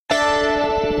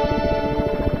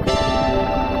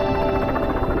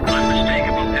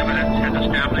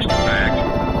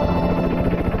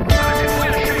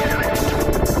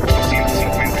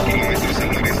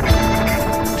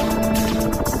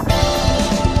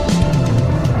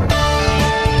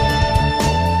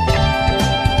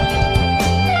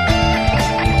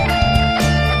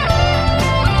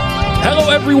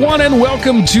Hello, everyone, and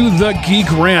welcome to the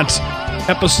Geek Rant,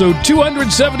 episode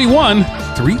 271,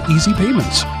 3 Easy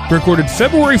Payments, recorded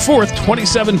February 4th,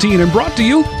 2017, and brought to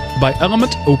you by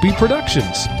Element OP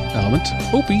Productions,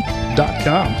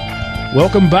 elementop.com.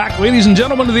 Welcome back, ladies and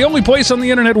gentlemen, to the only place on the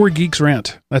internet where geeks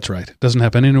rant. That's right, it doesn't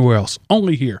happen anywhere else,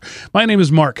 only here. My name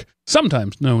is Mark,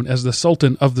 sometimes known as the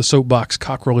Sultan of the Soapbox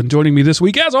Cockerel, and joining me this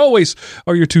week, as always,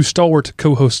 are your two stalwart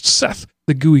co-hosts, Seth,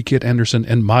 the Gooey Kid Anderson,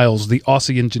 and Miles, the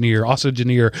Aussie Engineer.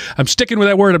 I'm sticking with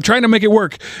that word. I'm trying to make it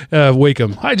work.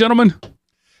 Wakeham. Hi, gentlemen.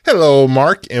 Hello,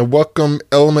 Mark, and welcome,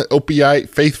 Element OPI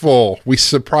faithful. We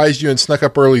surprised you and snuck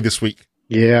up early this week.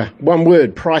 Yeah, one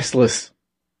word, priceless.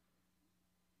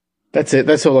 That's it.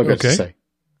 That's all I've got to say.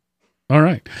 All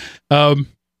right.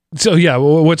 So, yeah,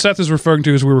 what Seth is referring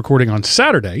to is we're recording on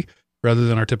Saturday rather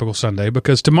than our typical Sunday,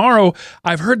 because tomorrow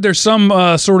I've heard there's some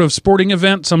sort of sporting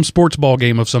event, some sports ball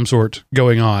game of some sort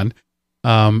going on,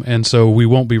 and so we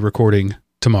won't be recording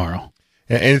tomorrow.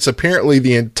 And it's apparently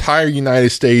the entire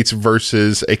United States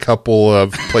versus a couple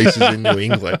of places in New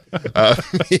England,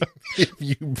 if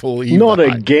you believe Not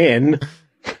that. Again.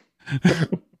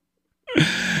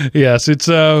 Yes, it's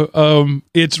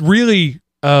really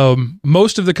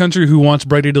most of the country who wants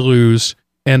Brady to lose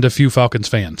and a few Falcons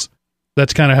fans.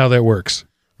 That's kind of how that works.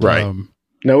 Right.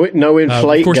 No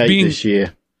Inflategate this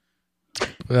year.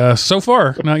 So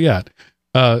far, not yet.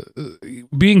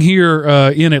 Being here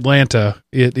in Atlanta,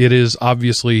 it is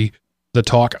obviously the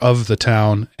talk of the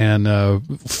town, and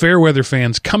fair weather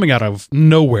fans coming out of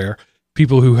nowhere,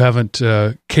 people who haven't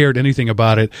cared anything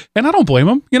about it, and I don't blame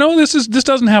them. You know, this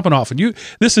doesn't happen often.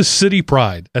 This is city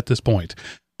pride at this point.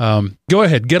 Go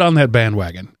ahead, get on that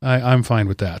bandwagon. I'm fine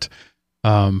with that.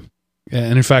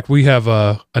 And in fact, we have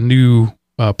a new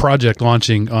project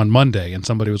launching on Monday, and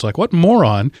somebody was like, "What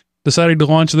moron decided to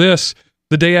launch this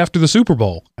the day after the Super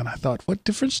Bowl?" And I thought, what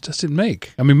difference does it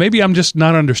make? I mean, maybe I'm just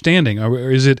not understanding. Or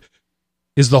is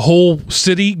the whole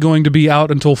city going to be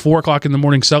out until 4:00 in the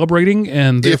morning celebrating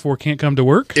and therefore can't come to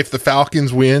work? If the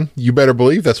Falcons win, you better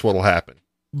believe that's what'll happen.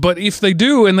 But if they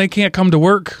do and they can't come to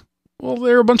work, well,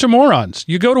 they're a bunch of morons.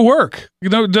 You go to work. You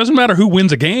know, it doesn't matter who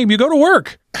wins a game. You go to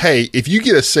work. Hey, if you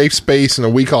get a safe space and a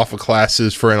week off of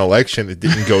classes for an election that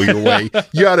didn't go your way,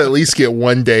 you ought to at least get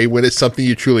one day when it's something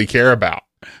you truly care about.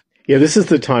 Yeah, this is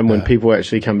the time when people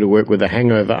actually come to work with a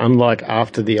hangover, unlike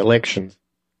after the elections.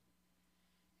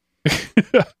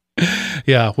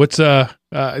 Yeah.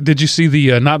 Did you see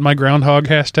the not my groundhog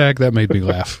hashtag? That made me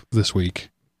laugh this week.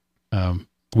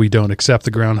 We don't accept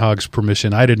the groundhog's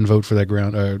permission. I didn't vote for that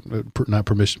not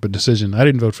permission, but decision. I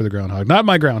didn't vote for the groundhog. Not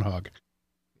my groundhog.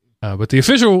 But the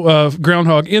official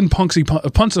groundhog in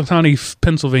Punxsutawney,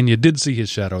 Pennsylvania did see his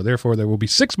shadow. Therefore, there will be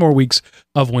 6 more weeks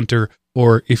of winter,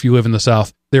 or if you live in the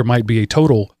South, there might be a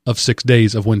total of 6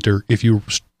 days of winter if you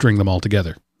string them all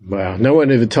together. Wow. No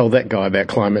one ever told that guy about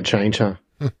climate change, huh?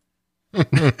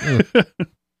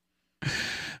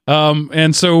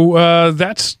 And so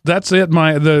that's it.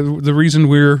 The reason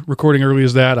we're recording early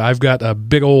is that I've got a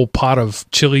big old pot of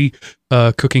chili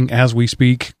cooking as we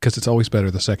speak, because it's always better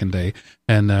the second day,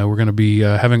 and we're going to be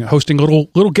hosting a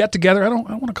little get together. I don't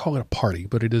want to call it a party,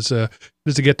 but it is a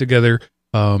get together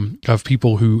of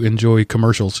people who enjoy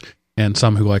commercials and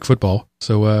some who like football.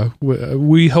 So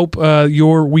we hope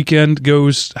your weekend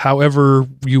goes however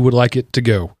you would like it to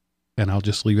go. And I'll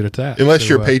just leave it at that. Unless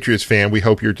you're a Patriots fan, we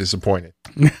hope you're disappointed.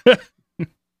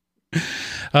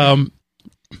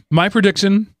 My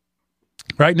prediction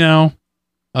right now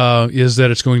is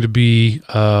that it's going to be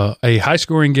a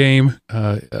high-scoring game.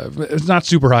 It's not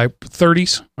super high,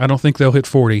 30s. I don't think they'll hit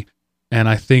 40. And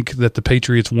I think that the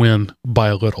Patriots win by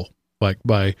a little, like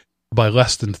by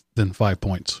less than 5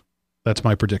 points. That's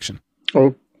my prediction.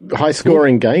 Well,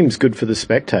 high-scoring game's good for the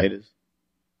spectators.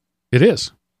 It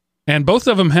is. And both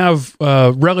of them have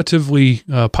relatively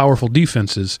powerful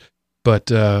defenses, but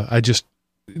just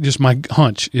my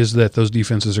hunch is that those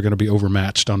defenses are going to be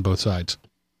overmatched on both sides.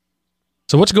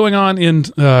 So what's going on in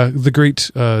the great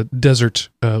desert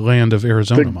land of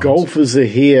Arizona? The golfers are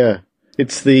here.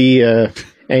 It's the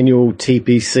annual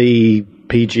TPC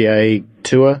PGA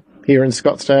Tour here in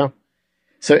Scottsdale.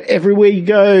 So everywhere you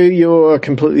go, you're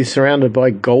completely surrounded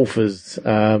by golfers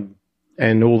and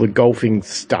all the golfing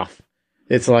stuff.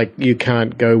 It's like you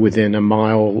can't go within a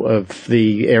mile of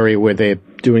the area where they're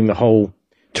doing the whole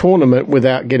tournament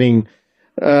without getting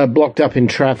blocked up in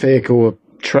traffic or,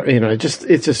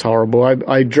 it's just horrible.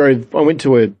 I go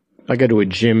to a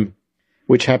gym,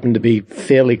 which happened to be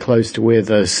fairly close to where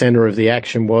the center of the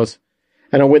action was.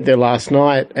 And I went there last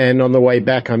night, and on the way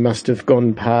back, I must have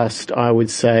gone past, I would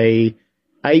say,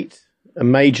 8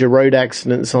 major road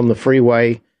accidents on the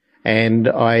freeway. and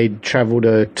I traveled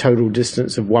a total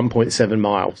distance of 1.7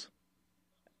 miles.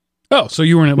 Oh, so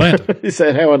you were in Atlanta. Is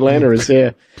that how Atlanta is?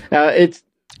 Yeah. It's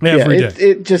Every day.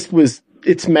 It just was,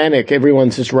 it's manic.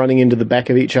 Everyone's just running into the back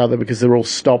of each other because they're all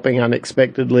stopping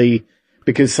unexpectedly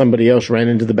because somebody else ran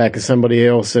into the back of somebody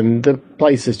else, and the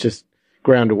place is just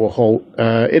ground to a halt.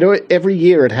 Every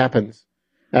year it happens.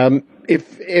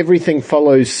 If everything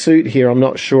follows suit here, I'm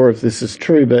not sure if this is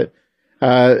true, but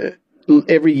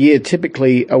every year,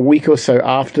 typically a week or so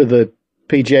after the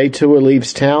PGA Tour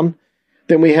leaves town,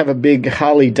 then we have a big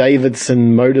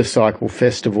Harley-Davidson motorcycle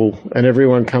festival, and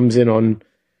everyone comes in on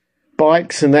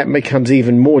bikes, and that becomes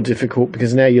even more difficult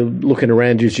because now you're looking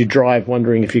around you as you drive,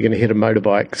 wondering if you're going to hit a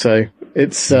motorbike. So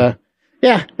it's,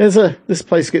 this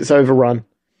place gets overrun.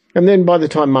 And then by the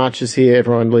time March is here,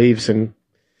 everyone leaves, and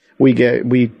we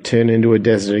turn into a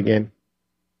desert again.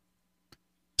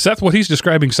 Seth, what he's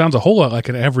describing sounds a whole lot like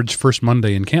an average first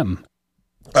Monday in Canton.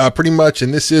 Pretty much,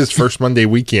 and this is first Monday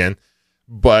weekend.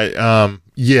 But,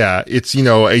 it's,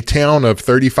 a town of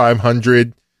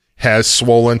 3,500 has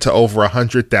swollen to over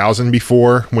 100,000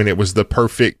 before, when it was the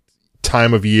perfect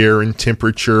time of year and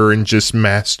temperature and just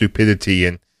mass stupidity.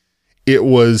 And it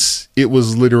was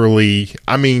literally,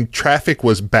 traffic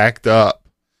was backed up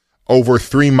over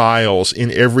 3 miles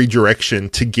in every direction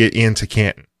to get into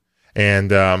Canton.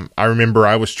 And, I remember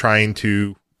I was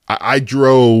I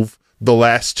drove the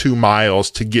last 2 miles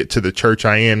to get to the church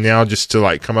I am now, just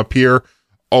to come up here.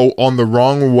 On the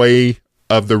wrong way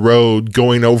of the road,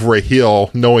 going over a hill,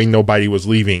 knowing nobody was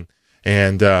leaving.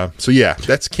 And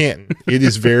that's Canton. It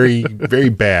is very, very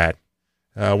bad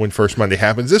when First Monday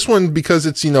happens. This one, because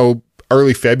it's,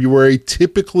 early February,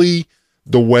 typically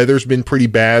the weather's been pretty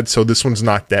bad, so this one's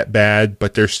not that bad,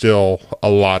 but there's still a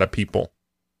lot of people.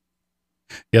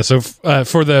 Yeah, so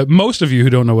for the most of you who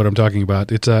don't know what I'm talking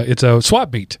about, it's a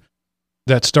swap meet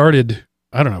that started,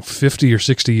 I don't know, 50 or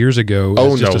 60 years ago.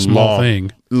 It's just a small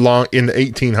thing. Long in the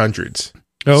 1800s.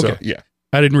 Oh, okay. So, yeah.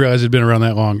 I didn't realize it'd been around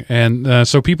that long. And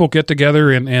so people get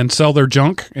together and sell their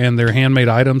junk and their handmade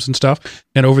items and stuff.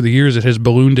 And over the years, it has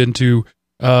ballooned into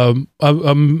a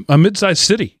mid-sized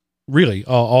city, really,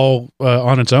 all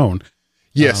on its own.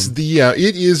 Yes,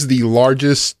 it is the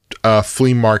largest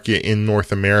flea market in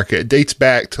North America. It dates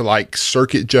back to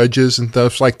circuit judges and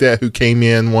stuff like that who came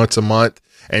in once a month,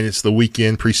 and it's the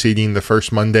weekend preceding the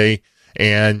first Monday.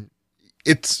 And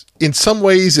it's, in some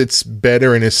ways it's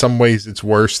better, and in some ways it's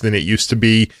worse than it used to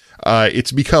be.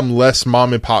 It's become less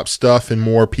mom and pop stuff and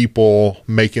more people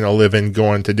making a living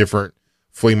going to different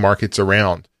flea markets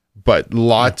around. But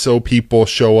lots of people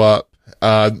show up.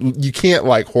 You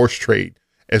can't horse trade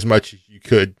as much as you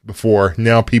could before.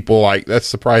 Now people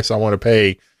that's the price I want to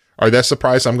pay, or that's the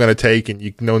price I'm going to take,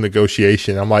 and no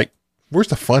negotiation. I'm like, where's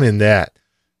the fun in that?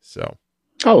 So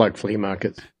I like flea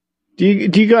markets. Do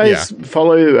you guys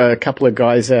follow a couple of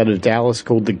guys out of Dallas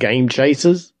called the Game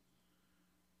Chasers?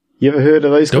 You ever heard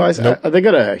of those guys? Nope. They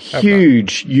got a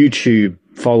huge YouTube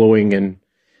following, and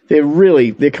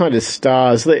they're kind of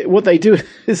stars. What they do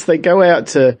is they go out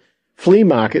to flea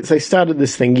markets. They started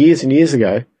this thing years and years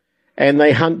ago, and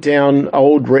they hunt down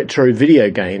old retro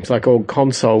video games, like old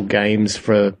console games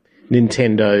for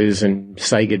Nintendos and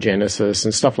Sega Genesis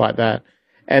and stuff like that.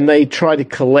 And they try to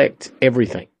collect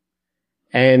everything.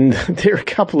 And they're a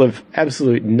couple of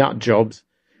absolute nut jobs.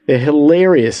 They're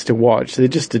hilarious to watch. They're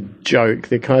just a joke.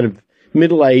 They're kind of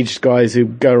middle-aged guys who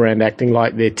go around acting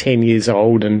like they're 10 years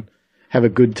old and have a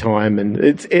good time. And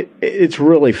it's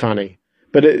really funny.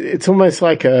 But it's almost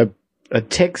like a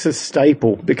Texas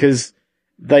staple, because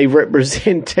they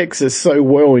represent Texas so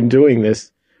well in doing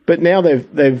this. But now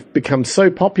they've become so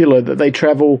popular that they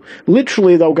travel,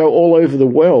 literally they'll go all over the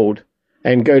world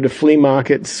and go to flea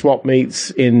markets, swap meets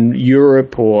in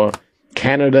Europe or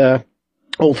Canada,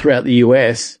 all throughout the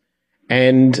US.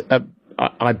 And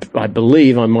I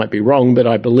believe, I might be wrong, but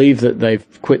I believe that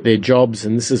they've quit their jobs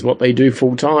and this is what they do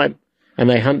full time. And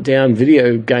they hunt down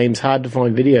video games, hard to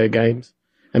find video games,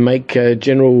 and make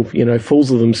general,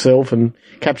 fools of themselves and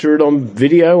capture it on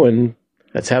video, and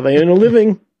that's how they earn a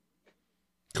living.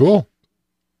 Cool.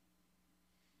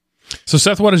 So,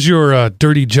 Seth, what is your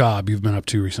dirty job you've been up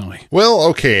to recently? Well,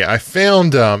 okay, I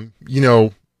found, there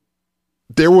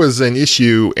was an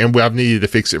issue, and I've needed to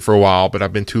fix it for a while, but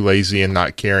I've been too lazy and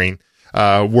not caring,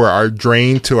 where our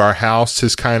drain to our house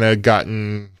has kind of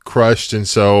gotten crushed, and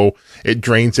so it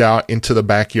drains out into the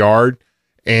backyard.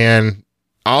 And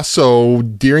also,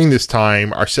 during this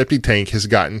time, our septic tank has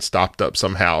gotten stopped up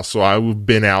somehow. So I've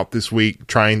been out this week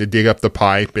trying to dig up the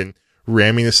pipe and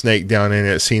ramming a snake down in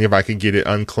it, seeing if I can get it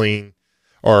unclean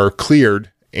or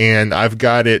cleared. And I've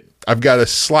got a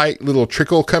slight little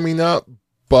trickle coming up,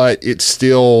 but it's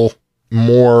still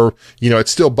more, it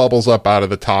still bubbles up out of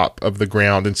the top of the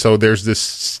ground. And so there's this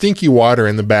stinky water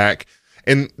in the back.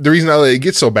 And the reason I let it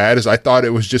get so bad is I thought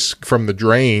it was just from the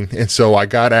drain. And so I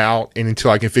got out, and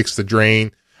until I can fix the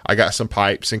drain, I got some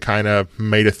pipes and kind of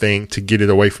made a thing to get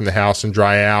it away from the house and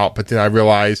dry out. But then I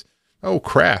realized, oh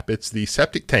crap, it's the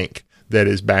septic tank that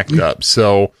is backed up.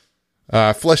 So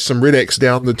I flushed some Rid-X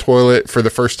down the toilet for the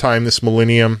first time this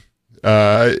millennium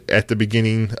at the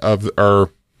beginning of, or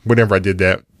whenever I did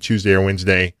that, Tuesday or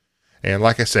Wednesday. And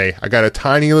like I say, I got a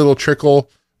tiny little trickle,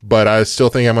 but I still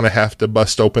think I'm going to have to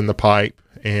bust open the pipe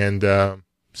and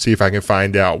see if I can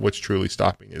find out what's truly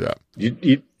stopping it up.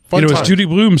 As Judy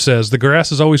Bloom says, the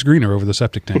grass is always greener over the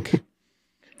septic tank.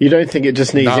 You don't think it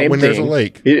just needs emptying? Not when there's a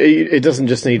lake. It doesn't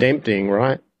just need emptying,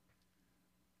 right?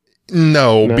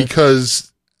 No,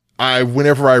 because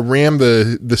whenever I ram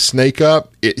the snake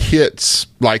up, it hits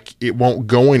like it won't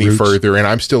go any further, and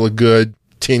I'm still a good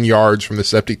 10 yards from the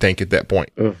septic tank at that point.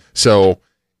 So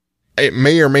it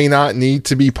may or may not need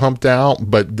to be pumped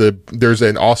out, but there's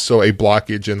also a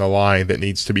blockage in the line that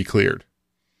needs to be cleared.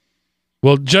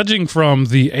 Well, judging from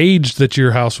the age that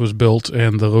your house was built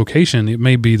and the location, it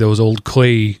may be those old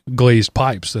clay glazed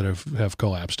pipes that have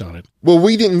collapsed on it. Well,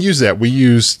 we didn't use that. We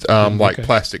used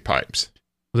plastic pipes.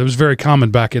 Well, it was very common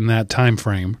back in that time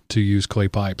frame to use clay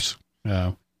pipes.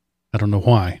 I don't know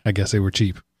why. I guess they were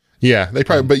cheap. Yeah, they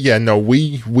probably. But yeah, no,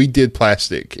 we did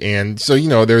plastic, and so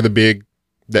they're that big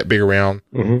around,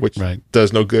 which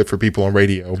does no good for people on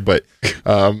radio. But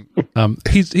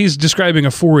he's describing a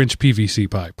 4-inch PVC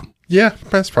pipe. Yeah,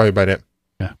 that's probably about it.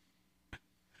 Yeah.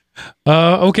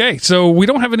 Okay, so we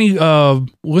don't have any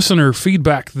listener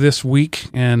feedback this week,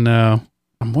 and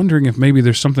I'm wondering if maybe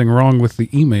there's something wrong with the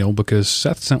email, because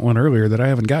Seth sent one earlier that I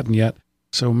haven't gotten yet.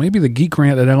 So maybe the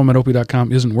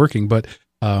geekrant@elementop.com isn't working, but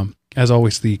as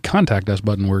always, the contact us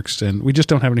button works, and we just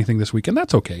don't have anything this week, and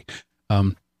that's okay.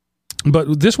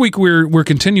 But this week we're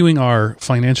continuing our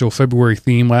financial February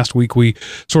theme. Last week we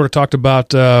sort of talked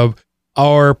about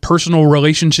our personal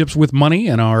relationships with money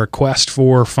and our quest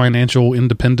for financial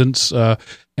independence.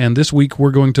 And this week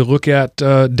we're going to look at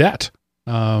debt,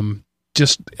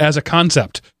 just as a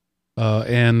concept,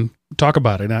 and talk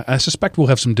about it. I suspect we'll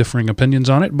have some differing opinions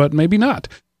on it, but maybe not.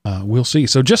 We'll see.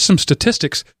 So just some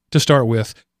statistics to start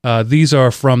with. These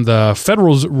are from the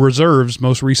Federal Reserve's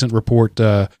most recent report.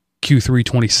 Q3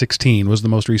 2016 was the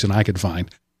most recent I could find.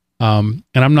 And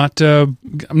I'm not going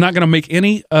to make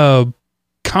any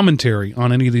commentary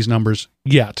on any of these numbers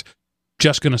yet.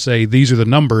 Just going to say these are the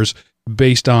numbers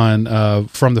based on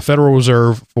from the Federal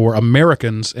Reserve for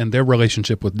Americans and their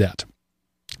relationship with debt.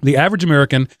 The average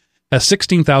American has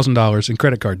 $16,000 in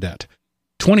credit card debt,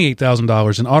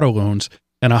 $28,000 in auto loans,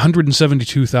 and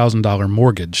 $172,000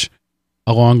 mortgage,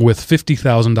 along with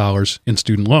 $50,000 in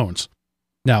student loans.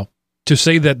 Now, to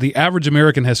say that the average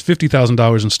American has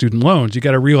 $50,000 in student loans, you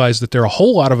got to realize that there are a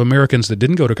whole lot of Americans that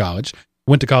didn't go to college,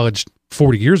 went to college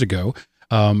 40 years ago,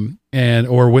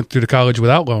 or went through to college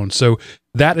without loans. So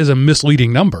that is a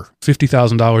misleading number.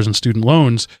 $50,000 in student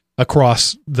loans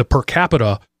across the per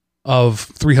capita of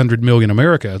 300 million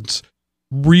Americans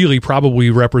really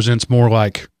probably represents more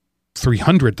like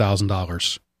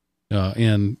 $300,000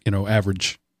 in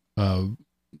average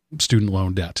student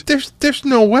loan debt. There's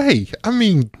no way. I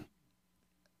mean,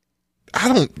 I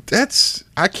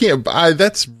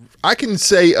can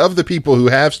say of the people who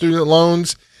have student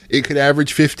loans, it could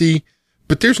average 50,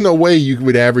 but there's no way you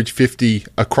would average 50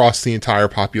 across the entire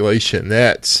population.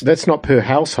 That's not per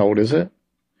household, is it?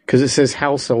 Because it says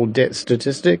household debt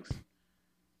statistics.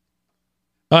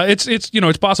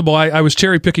 It's possible. I was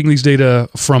cherry picking these data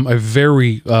from a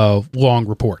very long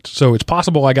report, so it's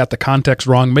possible I got the context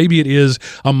wrong. Maybe it is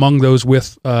among those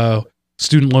with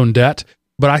student loan debt.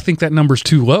 But I think that number's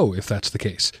too low if that's the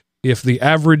case. If the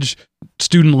average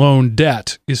student loan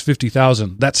debt is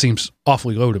 $50,000, that seems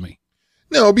awfully low to me.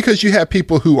 No, because you have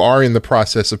people who are in the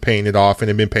process of paying it off and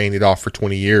have been paying it off for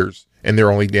 20 years, and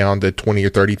they're only down to 20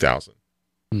 or 30,000.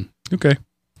 Okay.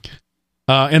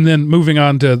 And then moving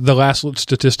on to the last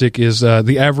statistic is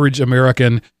the average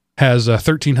American has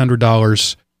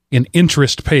 $1,300 in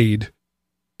interest paid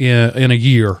in a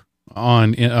year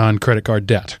on credit card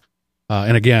debt.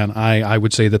 And again, I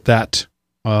would say that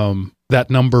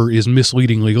number is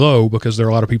misleadingly low because there are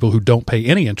a lot of people who don't pay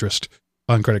any interest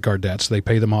on credit card debts. They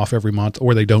pay them off every month,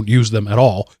 or they don't use them at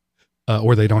all,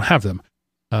 or they don't have them.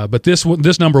 But this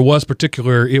number was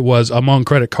particular. It was among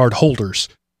credit card holders.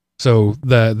 So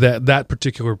that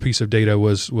particular piece of data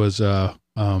was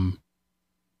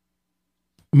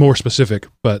more specific.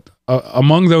 But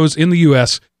among those in the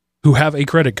U.S. who have a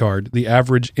credit card, the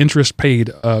average interest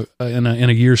paid in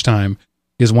a year's time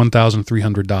is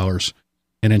 $1,300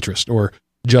 in interest, or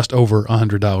just over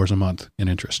 $100 a month in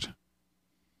interest.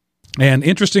 And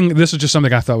interesting, this is just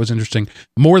something I thought was interesting.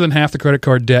 More than half the credit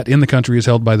card debt in the country is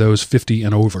held by those 50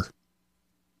 and over.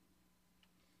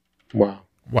 Wow.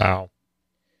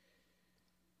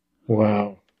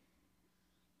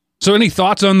 So any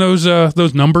thoughts on those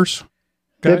numbers,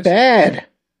 guys? They're bad.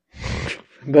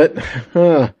 But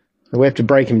we have to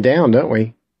break them down, don't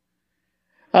we?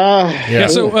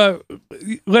 So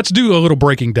let's do a little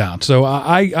breaking down. So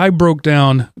I broke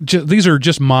down, these are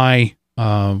just my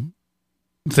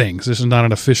things. This is not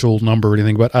an official number or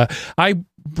anything, but I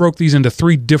broke these into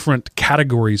 3 different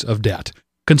categories of debt.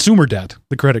 Consumer debt,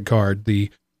 the credit card,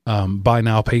 the buy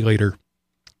now, pay later,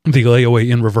 the layaway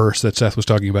in reverse that Seth was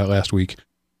talking about last week,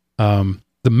 the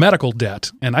medical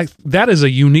debt. And that is a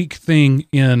unique thing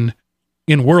in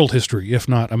world history, if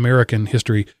not American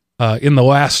history. In the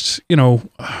last, the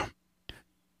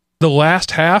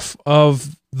last half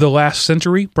of the last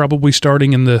century, probably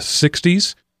starting in the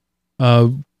 60s,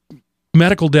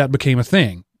 medical debt became a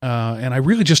thing. And I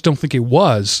really just don't think it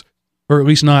was, or at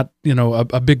least not,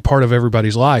 a big part of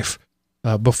everybody's life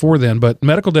before then. But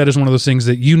medical debt is one of those things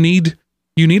that you need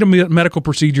a medical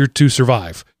procedure to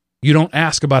survive. You don't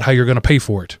ask about how you're going to pay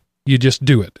for it. You just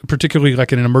do it, particularly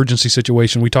like in an emergency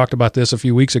situation. We talked about this a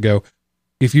few weeks ago.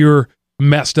 If you're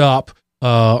messed up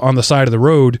on the side of the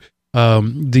road,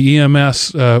 the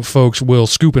EMS folks will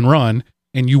scoop and run,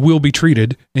 and you will be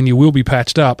treated, and you will be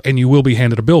patched up, and you will be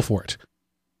handed a bill for it.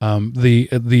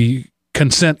 The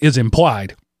consent is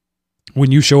implied.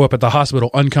 When you show up at the hospital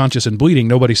unconscious and bleeding,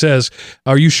 nobody says,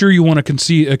 "Are you sure you want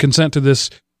to consent to this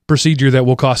procedure that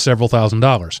will cost several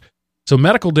 $1,000s?" So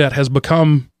medical debt has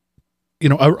become,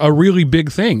 a really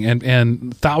big thing,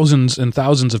 and thousands and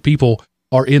thousands of people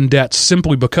are in debt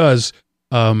simply because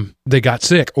they got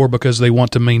sick or because they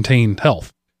want to maintain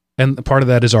health. And part of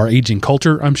that is our aging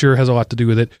culture, I'm sure, has a lot to do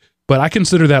with it. But I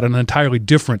consider that an entirely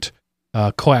different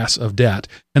class of debt.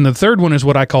 And the third one is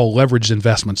what I call leveraged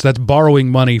investments. That's borrowing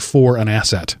money for an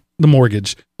asset. The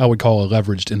mortgage, I would call a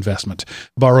leveraged investment.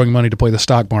 Borrowing money to play the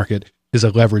stock market is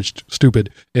a leveraged, stupid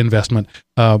investment.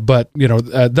 But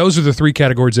those are the 3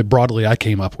 categories that broadly I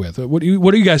came up with. What do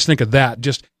you guys think of that?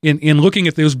 Just in looking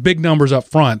at those big numbers up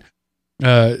front,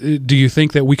 do you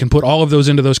think that we can put all of those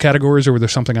into those categories, or was there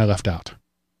something I left out?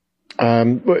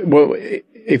 Well,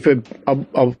 if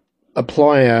I'll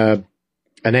apply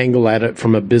an angle at it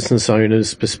from a business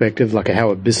owner's perspective, like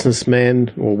how a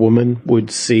businessman or woman would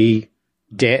see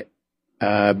debt,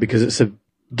 because it's a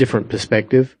different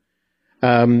perspective.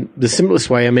 The simplest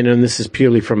way, and this is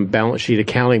purely from a balance sheet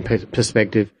accounting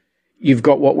perspective, you've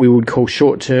got what we would call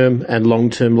short-term and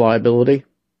long-term liability.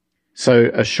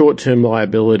 So a short-term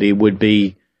liability would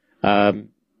be,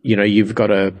 you've got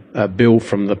a bill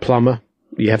from the plumber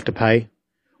you have to pay,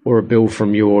 or a bill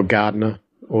from your gardener,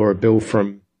 or a bill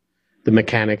from the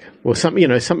mechanic, or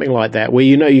something like that, where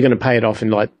you're going to pay it off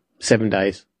in like 7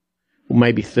 days, or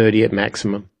maybe 30 at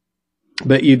maximum.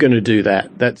 But you're going to do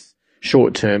that. That's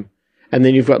short-term. And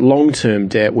then you've got long-term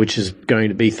debt, which is going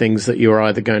to be things that you're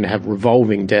either going to have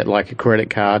revolving debt, like a credit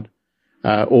card,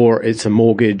 or it's a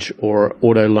mortgage or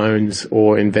auto loans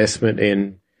or investment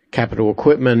in capital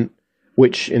equipment,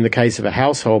 which in the case of a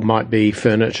household might be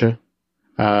furniture,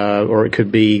 or it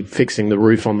could be fixing the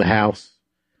roof on the house.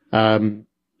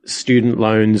 Student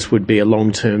loans would be a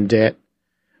long-term debt.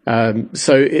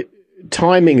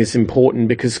 Timing is important,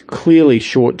 because clearly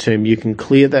short-term you can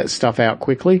clear that stuff out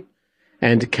quickly.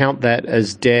 And to count that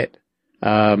as debt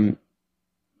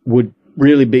would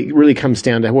really comes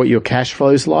down to what your cash flow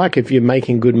is like. If you're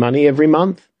making good money every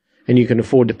month and you can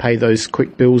afford to pay those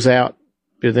quick bills out,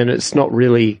 then it's not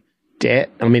really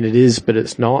debt. It is, but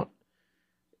it's not.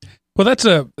 Well, that's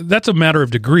a matter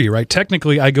of degree, right?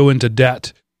 Technically, I go into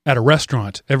debt at a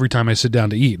restaurant every time I sit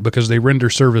down to eat because they render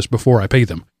service before I pay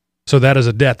them. So that is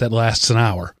a debt that lasts an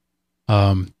hour.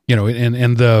 And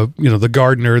the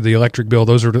gardener, the electric bill,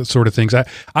 those are the sort of things. I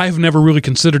have never really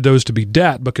considered those to be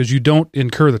debt, because you don't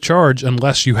incur the charge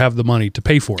unless you have the money to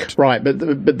pay for it. Right,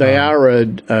 but they are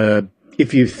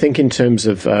if you think in terms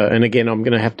of, and again, I'm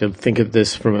going to have to think of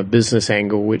this from a business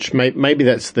angle, which maybe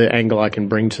that's the angle I can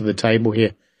bring to the table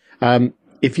here.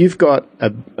 If you've got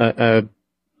an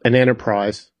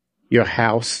enterprise, your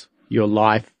house, your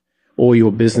life, or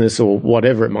your business, or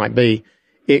whatever it might be,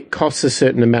 it costs a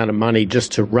certain amount of money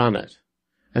just to run it.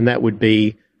 And that would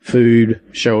be food,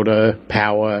 shelter,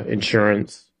 power,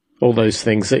 insurance, all those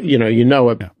things that,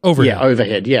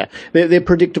 overhead. Yeah. They're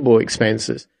predictable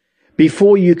expenses.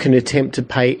 Before you can attempt to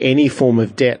pay any form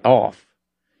of debt off,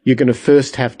 you're going to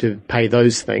first have to pay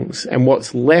those things. And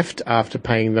what's left after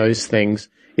paying those things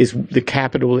is the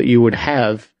capital that you would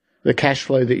have, the cash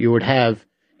flow that you would have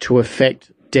to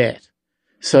affect debt.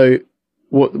 So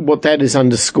what that is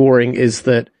underscoring is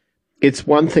that it's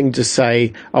one thing to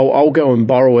say, oh, I'll go and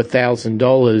borrow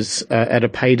 $1,000 at a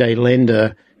payday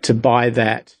lender to buy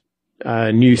that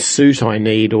new suit I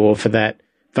need, or for that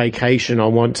vacation I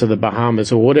want to the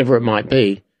Bahamas, or whatever it might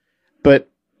be. But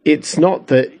it's not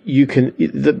that you can,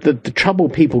 the trouble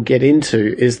people get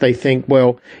into is they think,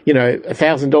 well,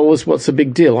 $1,000, what's the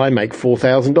big deal? I make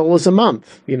 $4,000 a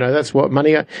month. That's what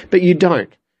money, but you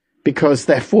don't. Because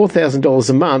that $4,000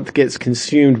 a month gets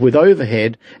consumed with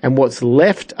overhead, and what's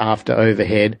left after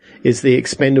overhead is the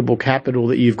expendable capital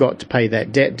that you've got to pay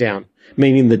that debt down,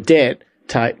 meaning the debt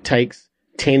takes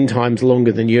 10 times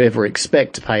longer than you ever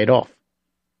expect to pay it off.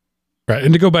 Right.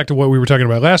 And to go back to what we were talking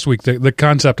about last week, the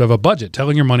concept of a budget,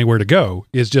 telling your money where to go,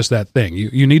 is just that thing.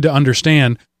 You need to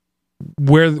understand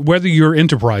whether your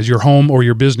enterprise, your home or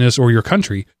your business or your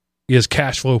country is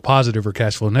cash flow positive or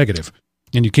cash flow negative.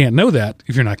 And you can't know that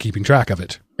if you're not keeping track of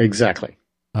it. Exactly.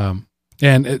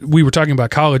 And we were talking about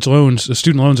college loans,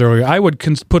 student loans earlier. I would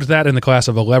put that in the class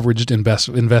of a leveraged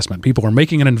investment. People are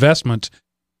making an investment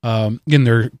in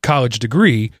their college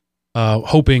degree,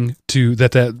 hoping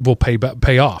that will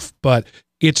pay off. But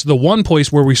it's the one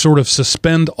place where we sort of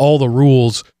suspend all the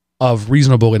rules of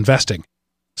reasonable investing.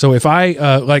 So if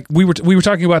I we were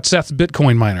talking about Seth's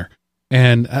Bitcoin miner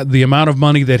and the amount of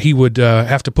money that he would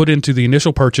have to put into the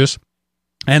initial purchase,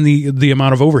 and the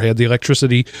amount of overhead, the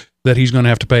electricity that he's going to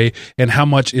have to pay, and how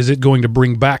much is it going to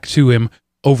bring back to him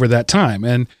over that time.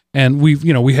 And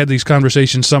we had these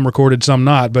conversations, some recorded, some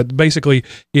not, but basically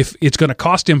if it's going to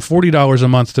cost him $40 a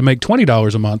month to make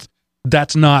 $20 a month,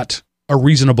 that's not a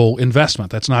reasonable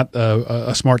investment. That's not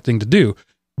a smart thing to do.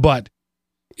 But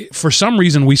for some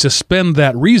reason, we suspend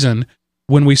that reason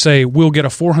when we say we'll get a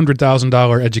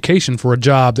 $400,000 education for a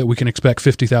job that we can expect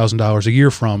 $50,000 a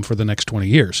year from for the next 20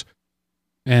 years.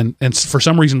 And for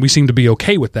some reason, we seem to be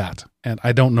okay with that, and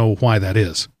I don't know why that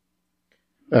is.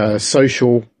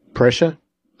 Social pressure.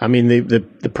 I mean,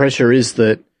 the pressure is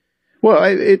that.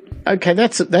 Well,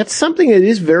 that's something that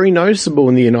is very noticeable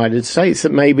in the United States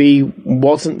that maybe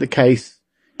wasn't the case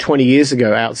 20 years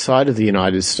ago outside of the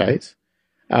United States.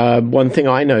 One thing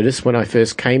I noticed when I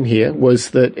first came here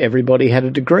was that everybody had a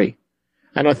degree,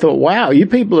 and I thought, wow, you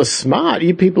people are smart.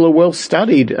 You people are well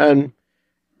studied, and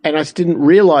I just didn't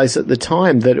realize at the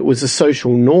time that it was a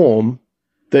social norm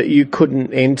that you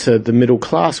couldn't enter the middle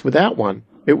class without one.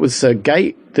 It was a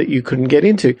gate that you couldn't get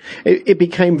into. It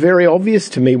became very obvious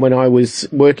to me when I was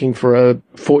working for a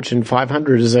Fortune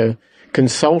 500 as a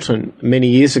consultant many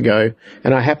years ago,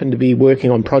 and I happened to be working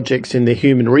on projects in the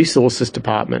human resources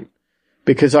department,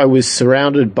 because I was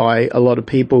surrounded by a lot of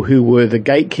people who were the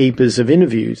gatekeepers of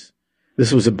interviews.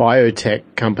 This was a biotech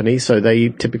company, so they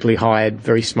typically hired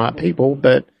very smart people.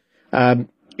 But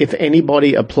if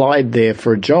anybody applied there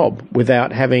for a job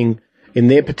without having, in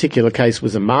their particular case,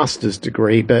 was a master's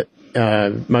degree, but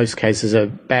most cases a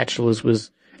bachelor's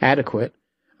was adequate,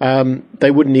 they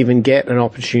wouldn't even get an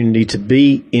opportunity to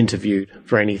be interviewed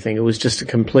for anything. It was just a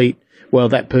complete, well,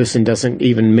 that person doesn't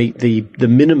even meet the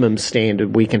minimum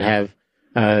standard we can have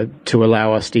to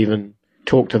allow us to even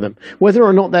talk to them. Whether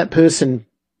or not that person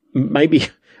maybe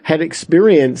had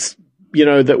experience,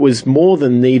 that was more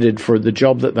than needed for the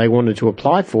job that they wanted to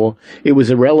apply for, it was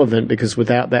irrelevant, because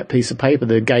without that piece of paper,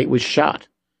 the gate was shut.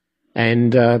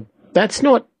 And that's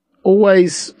not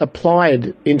always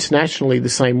applied internationally the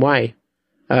same way.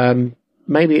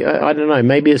 Maybe, I don't know,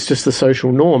 maybe it's just the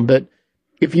social norm, but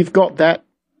if you've got that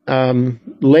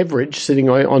leverage sitting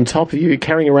on top of you,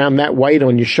 carrying around that weight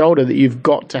on your shoulder that you've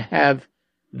got to have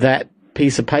that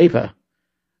piece of paper,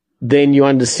 then you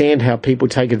understand how people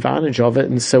take advantage of it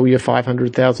and sell you a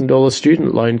 $500,000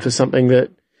 student loan for something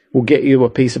that will get you a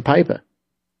piece of paper.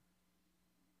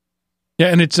 Yeah,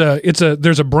 and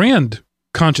there's a brand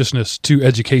consciousness to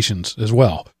educations as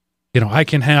well. I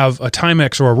can have a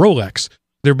Timex or a Rolex.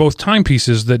 They're both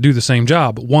timepieces that do the same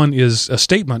job. One is a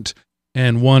statement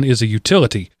and one is a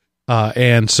utility.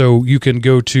 And so you can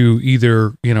go to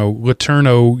either,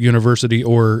 LeTourneau University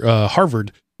or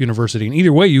Harvard University, and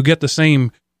either way you get the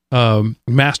same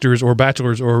master's or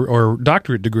bachelor's or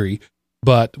doctorate degree,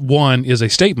 but one is a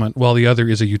statement while the other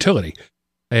is a utility.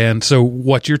 And so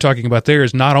what you're talking about there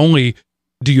is not only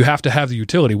do you have to have the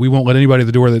utility, we won't let anybody at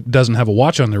the door that doesn't have a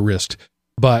watch on their wrist,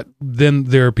 but then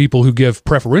there are people who give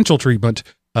preferential treatment.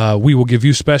 We will give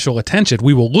you special attention.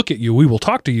 We will look at you. We will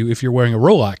talk to you if you're wearing a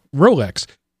Rolex.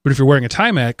 But if you're wearing a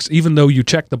Timex, even though you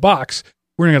check the box,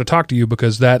 we're not going to talk to you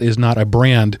because that is not a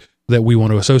brand that we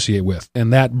want to associate with.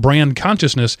 And that brand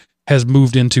consciousness has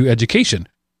moved into education.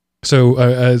 So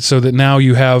that now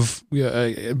you have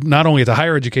not only at the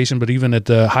higher education, but even at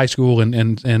the high school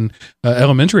and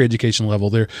elementary education level,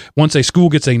 there once a school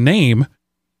gets a name,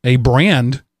 a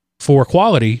brand for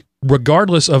quality,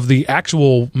 regardless of the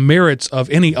actual merits of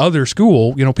any other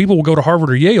school, people will go to Harvard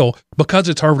or Yale because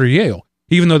it's Harvard or Yale,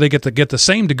 even though they get the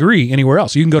same degree anywhere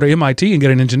else. You can go to MIT and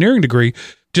get an engineering degree,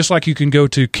 just like you can go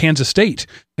to Kansas State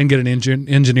and get an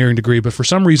engineering degree. But for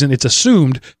some reason, it's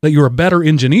assumed that you're a better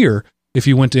engineer if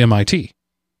you went to MIT.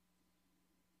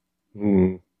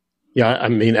 Yeah, I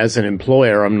mean, as an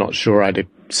employer, I'm not sure I'd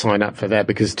sign up for that,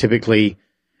 because typically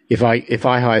if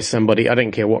I hire somebody, I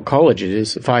don't care what college it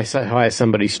is, if I hire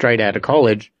somebody straight out of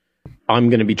college, I'm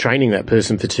going to be training that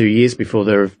person for 2 years before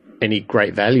they're of any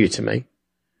great value to me,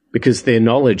 because their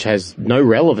knowledge has no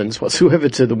relevance whatsoever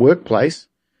to the workplace.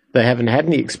 They haven't had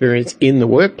any experience in the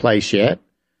workplace yet,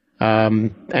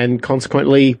 and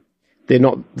consequently, they're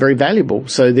not very valuable.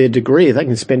 So their degree, if they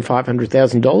can spend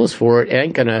 $500,000 for it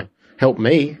ain't going to help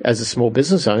me as a small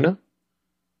business owner.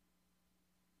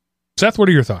 Seth, what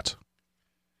are your thoughts?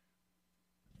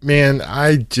 Man,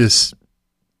 I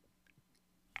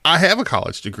have a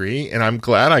college degree, and I'm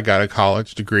glad I got a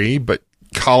college degree, but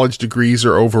college degrees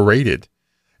are overrated.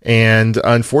 And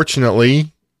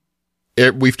unfortunately,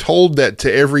 we've told that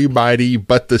to everybody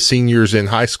but the seniors in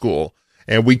high school.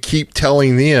 And we keep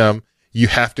telling them, you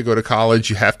have to go to college,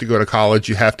 you have to go to college,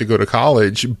 you have to go to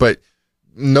college. But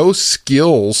no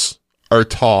skills are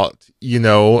taught,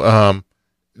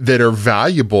 that are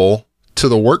valuable to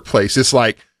the workplace. It's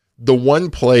like the one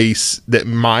place that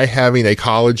my having a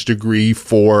college degree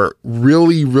for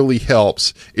really, really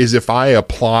helps is if I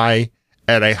apply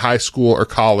at a high school or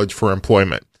college for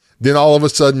employment. Then all of a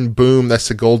sudden, boom,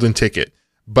 that's a golden ticket.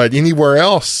 But anywhere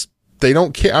else, they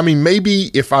don't care. I mean,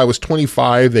 maybe if I was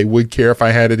 25, they would care if I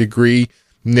had a degree.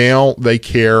 Now they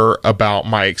care about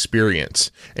my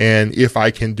experience and if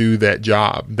I can do that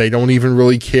job. They don't even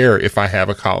really care if I have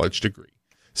a college degree.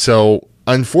 So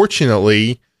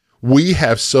unfortunately, we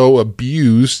have so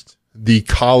abused the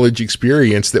college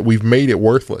experience that we've made it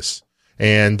worthless.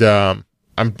 And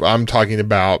I'm talking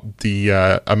about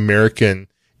the American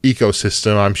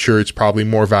ecosystem. I'm sure it's probably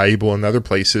more valuable in other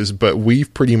places, but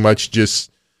we've pretty much just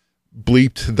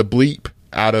bleeped the bleep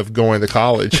out of going to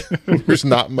college. There's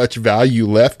not much value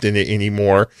left in it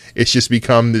anymore. It's just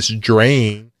become this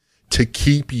drain to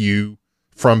keep you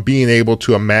from being able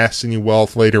to amass any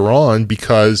wealth later on,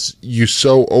 because you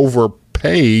so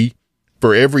overpay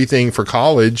for everything for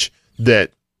college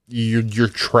that you're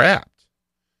trapped.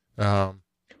 Well,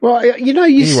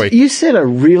 you said a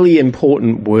really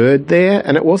important word there,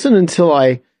 and it wasn't until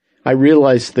I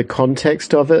realized the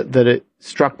context of it that it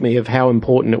struck me of how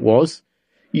important it was.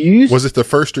 Was it the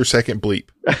first or second bleep?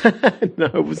 No,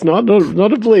 it was not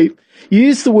a bleep. You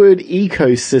used the word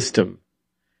ecosystem.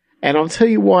 And I'll tell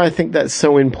you why I think that's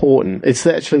so important. It's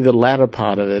actually the latter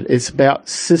part of it. It's about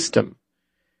system.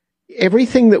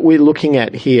 Everything that we're looking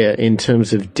at here in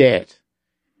terms of debt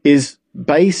is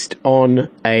based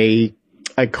on a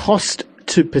cost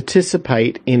to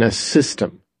participate in a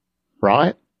system,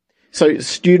 right? So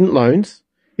student loans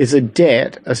is a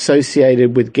debt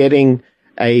associated with getting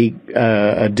a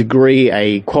degree,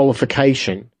 a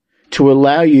qualification to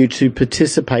allow you to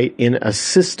participate in a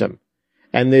system.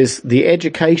 And there's the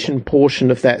education portion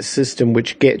of that system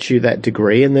which gets you that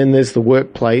degree, and then there's the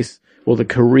workplace or the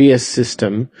career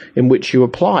system in which you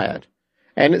apply it.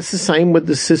 And it's the same with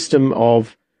the system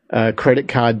of credit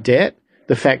card debt.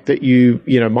 The fact that you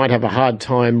might have a hard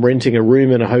time renting a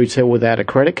room in a hotel without a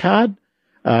credit card,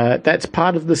 that's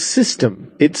part of the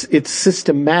system. It's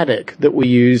systematic that we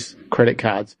use credit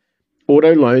cards.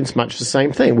 Auto loans, much the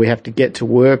same thing. We have to get to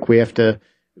work. We have to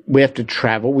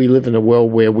travel. We live in a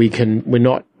world where we're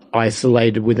not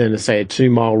isolated within, say, a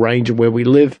 2-mile range of where we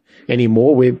live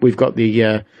anymore. We've got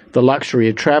the luxury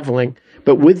of traveling,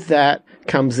 but with that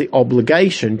comes the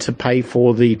obligation to pay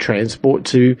for the transport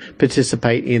to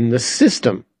participate in the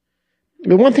system.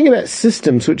 The one thing about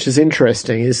systems which is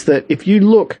interesting is that if you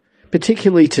look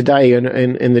particularly today in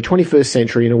the 21st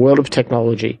century in a world of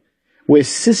technology where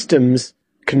systems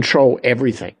control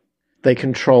everything, they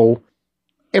control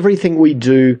everything we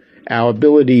do, our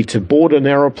ability to board an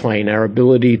aeroplane, our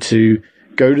ability to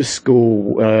go to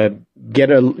school,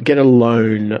 get a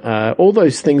loan, all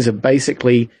those things are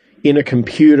basically in a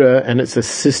computer, and it's a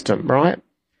system, right?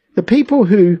 The people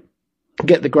who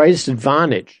get the greatest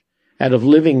advantage out of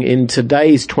living in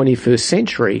today's 21st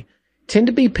century tend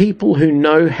to be people who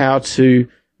know how to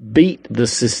beat the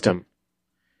system.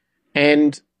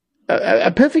 And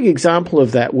a perfect example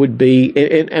of that would be,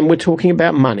 and we're talking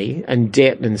about money and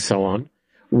debt and so on,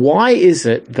 why is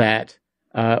it that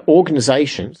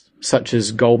organizations, such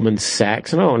as Goldman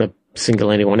Sachs, and I don't want to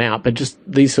single anyone out, but just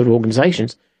these sort of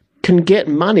organizations, can get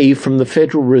money from the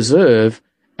Federal Reserve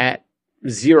at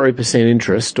 0%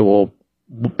 interest or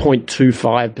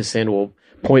 0.25% or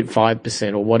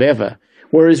 0.5% or whatever.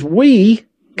 Whereas we,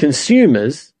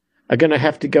 consumers, are going to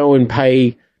have to go and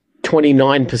pay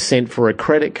 29% for a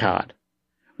credit card.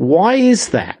 Why is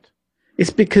that? It's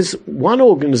because one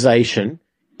organization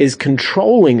is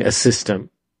controlling a system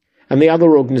and the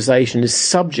other organization is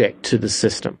subject to the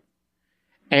system.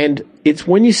 And it's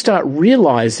when you start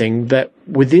realizing that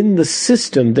within the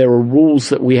system there are rules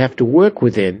that we have to work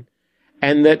within,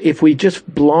 and that if we just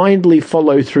blindly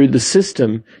follow through the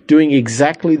system, doing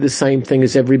exactly the same thing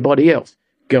as everybody else,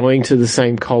 going to the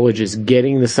same colleges,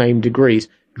 getting the same degrees,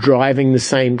 driving the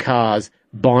same cars,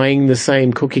 buying the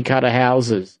same cookie cutter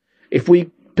houses, if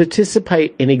we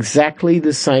participate in exactly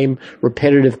the same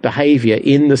repetitive behavior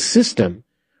in the system,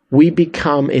 we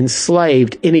become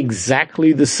enslaved in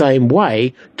exactly the same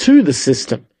way to the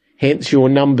system, hence your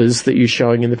numbers that you're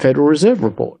showing in the Federal Reserve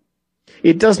report.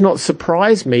 It does not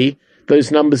surprise me those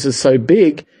numbers are so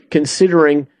big,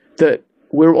 considering that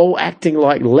we're all acting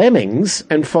like lemmings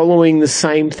and following the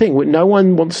same thing. No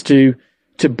one wants to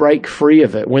break free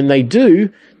of it. When they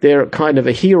do, they're kind of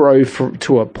a hero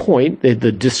to a point. They're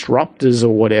the disruptors or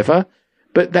whatever.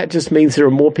 But that just means there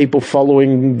are more people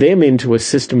following them into a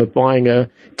system of buying a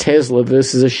Tesla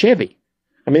versus a Chevy.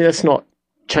 I mean, that's not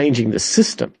changing the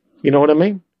system. You know what I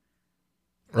mean?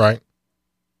 Right.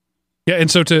 Yeah,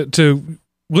 and so to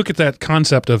look at that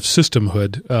concept of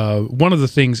systemhood, one of the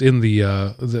things in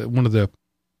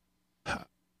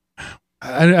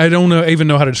I don't even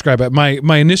know how to describe it.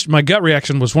 My gut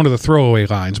reaction was one of the throwaway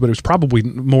lines, but it was probably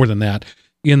more than that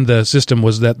in the system,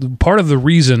 was that part of the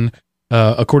reason,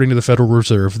 according to the Federal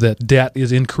Reserve, that debt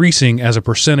is increasing as a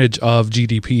percentage of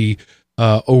GDP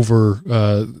over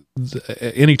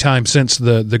any time since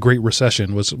the Great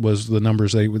Recession was the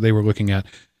numbers they were looking at,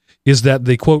 is that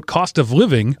the quote cost of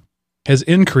living has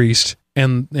increased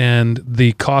and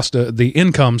the cost the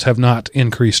incomes have not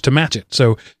increased to match it.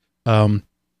 So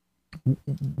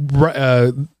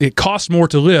it costs more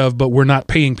to live, but we're not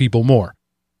paying people more.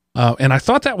 And I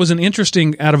thought that was an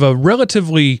interesting, out of a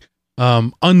relatively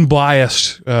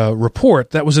unbiased report,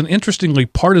 that was an interestingly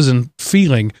partisan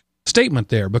feeling statement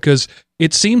there, because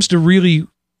it seems to really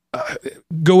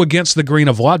go against the grain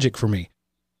of logic for me.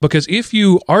 Because if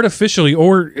you artificially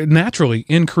or naturally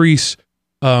increase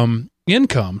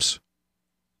incomes,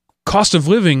 cost of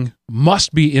living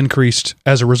must be increased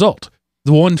as a result.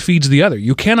 The one feeds the other.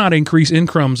 You cannot increase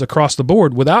incomes across the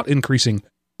board without increasing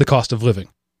the cost of living,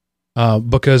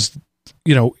 because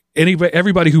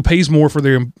everybody who pays more for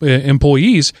their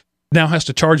employees now has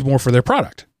to charge more for their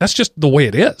product. That's just the way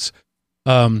it is.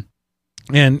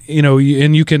 And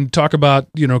you can talk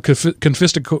about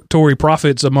confiscatory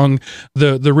profits among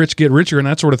the rich get richer and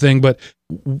that sort of thing, but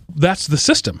that's the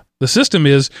system. The system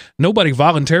is nobody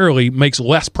voluntarily makes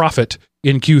less profit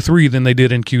in Q3 than they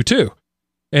did in Q2.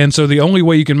 And so the only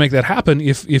way you can make that happen,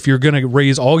 if you're going to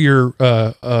raise all your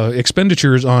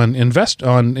expenditures on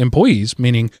employees,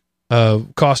 meaning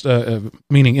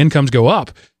meaning incomes go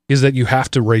up, is that you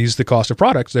have to raise the cost of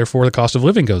products. Therefore, the cost of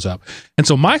living goes up. And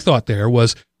so my thought there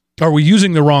was, are we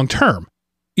using the wrong term?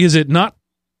 Is it not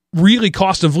really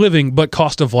cost of living, but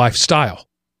cost of lifestyle?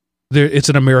 It's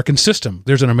an American system.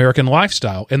 There's an American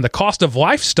lifestyle, and the cost of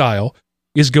lifestyle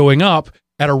is going up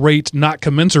at a rate not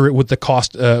commensurate with the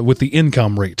cost, with the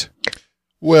income rate.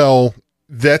 Well,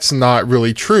 that's not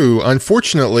really true.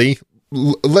 Unfortunately,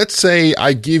 let's say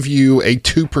I give you a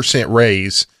 2%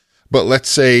 raise, but let's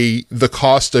say the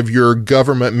cost of your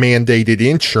government mandated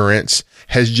insurance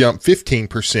has jumped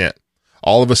 15%.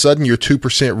 All of a sudden, your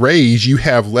 2% raise, you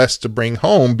have less to bring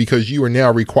home because you are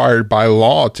now required by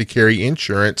law to carry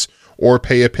insurance or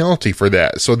pay a penalty for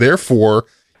that. So therefore,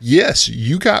 yes,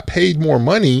 you got paid more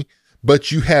money,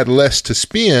 but you had less to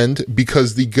spend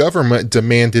because the government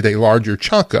demanded a larger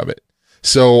chunk of it.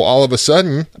 So all of a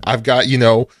sudden, I've got,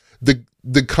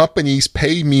 the companies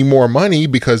paid me more money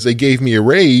because they gave me a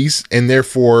raise, and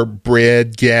therefore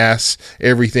bread, gas,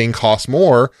 everything costs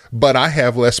more, but I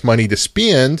have less money to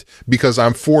spend because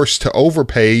I'm forced to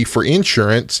overpay for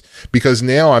insurance, because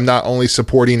now I'm not only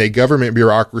supporting a government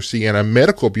bureaucracy and a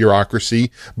medical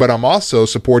bureaucracy, but I'm also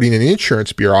supporting an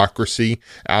insurance bureaucracy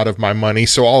out of my money.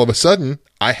 So all of a sudden,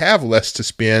 I have less to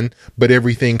spend, but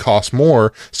everything costs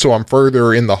more. So I'm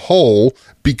further in the hole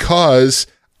because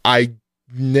I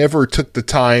never took the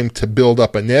time to build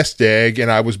up a nest egg and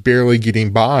I was barely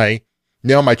getting by.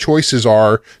 Now my choices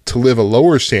are to live a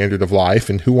lower standard of life,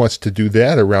 and who wants to do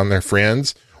that around their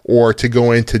friends, or to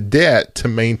go into debt to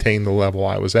maintain the level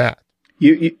I was at.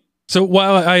 So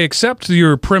while I accept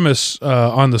your premise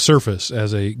on the surface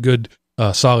as a good,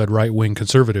 solid right-wing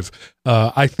conservative,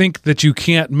 I think that you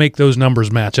can't make those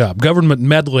numbers match up. Government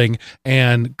meddling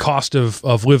and cost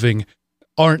of living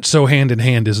aren't so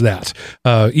hand-in-hand as that.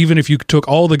 Even if you took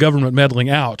all the government meddling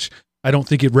out, I don't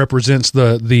think it represents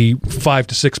the 5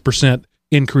 to 6%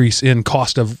 increase in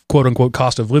cost of, quote-unquote,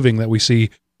 cost of living that we see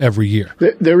every year.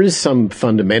 There is some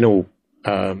fundamental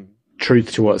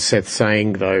truth to what Seth's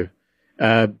saying, though.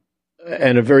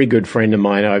 And a very good friend of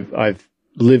mine, I've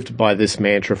lived by this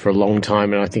mantra for a long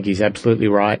time, and I think he's absolutely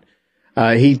right.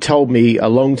 He told me a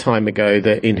long time ago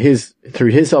that through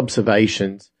his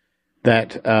observations,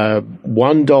 that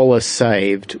 $1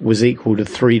 saved was equal to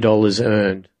 $3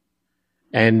 earned.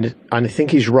 And I think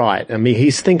he's right. I mean,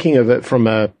 he's thinking of it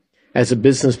as a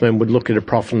businessman would look at a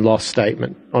profit and loss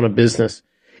statement on a business.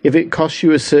 If it costs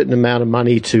you a certain amount of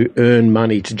money to earn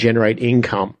money, to generate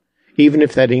income, even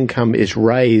if that income is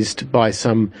raised by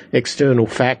some external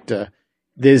factor,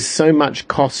 there's so much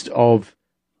cost of,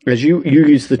 as you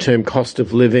use the term cost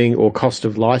of living or cost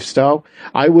of lifestyle,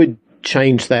 I would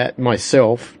change that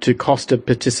myself to cost of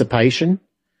participation.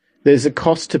 There's a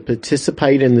cost to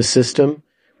participate in the system,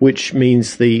 which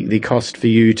means the cost for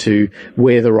you to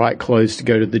wear the right clothes to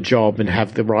go to the job and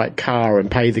have the right car and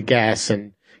pay the gas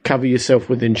and cover yourself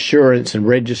with insurance and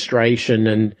registration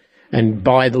and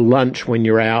buy the lunch when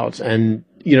you're out. And,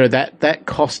 that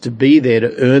cost to be there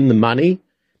to earn the money.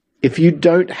 If you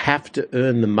don't have to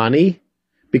earn the money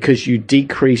because you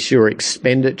decrease your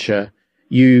expenditure,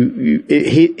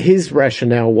 his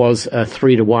rationale was a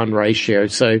 3-to-1 ratio.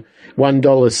 So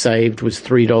 $1 saved was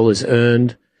 $3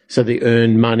 earned. So the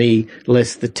earned money,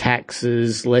 less the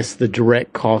taxes, less the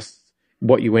direct costs,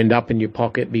 what you end up in your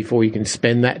pocket before you can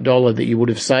spend that dollar that you would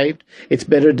have saved. It's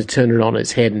better to turn it on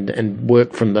its head and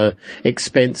work from the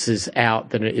expenses out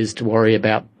than it is to worry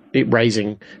about it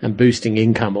raising and boosting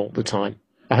income all the time.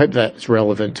 I hope that's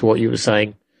relevant to what you were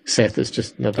saying, Seth. It's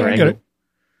just another angle.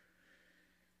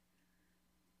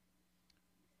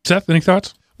 Seth, any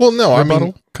thoughts? Well, no,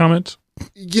 Rebuttal, comments?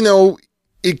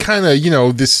 It kind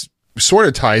of, this sort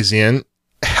of ties in.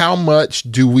 How much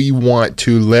do we want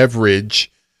to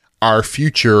leverage our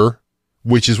future,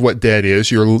 which is what debt is?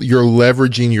 You're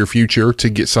leveraging your future to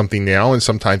get something now, and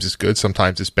sometimes it's good,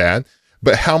 sometimes it's bad.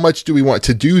 But how much do we want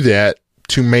to do that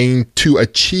to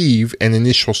achieve an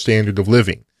initial standard of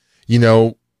living?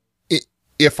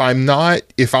 If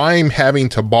I'm having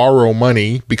to borrow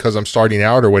money because I'm starting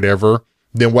out or whatever,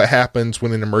 then what happens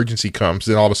when an emergency comes?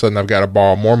 Then all of a sudden I've got to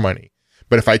borrow more money.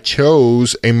 But if I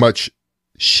chose a much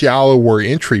shallower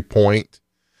entry point,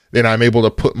 then I'm able to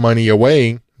put money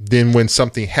away. Then when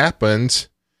something happens,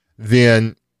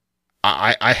 then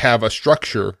I have a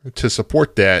structure to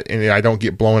support that, and I don't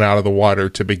get blown out of the water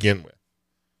to begin with.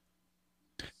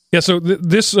 Yeah, so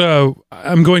this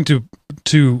I'm going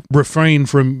to refrain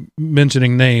from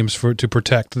mentioning names to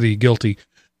protect the guilty,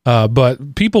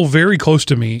 but people very close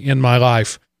to me in my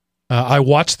life, I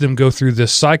watched them go through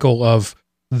this cycle of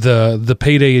the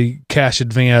payday cash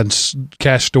advance,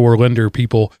 cash store lender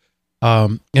people,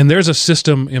 and there's a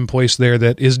system in place there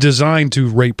that is designed to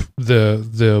rape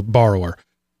the borrower.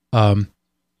 And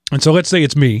so let's say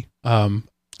it's me.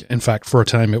 In fact, for a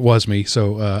time it was me,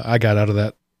 so I got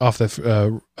off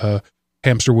the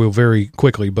hamster wheel very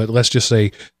quickly. But let's just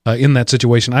say in that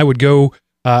situation, I would go,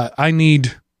 I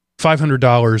need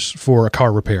 $500 for a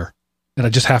car repair, and I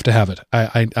just have to have it.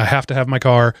 I have to have my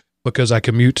car because I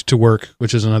commute to work,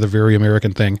 which is another very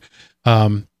American thing,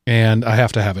 and I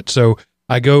have to have it. So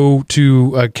I go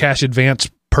to a cash advance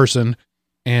person,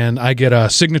 and I get a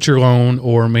signature loan,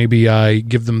 or maybe I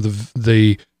give them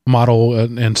the model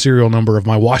and serial number of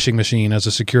my washing machine as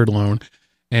a secured loan,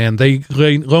 and they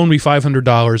loan me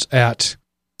 $500 at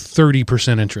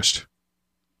 30% interest.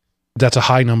 That's a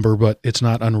high number, but it's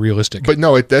not unrealistic. But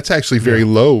no, that's actually very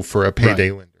low for a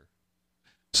payday lender.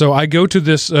 So I go to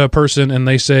this person, and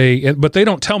they say, but they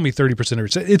don't tell me 30%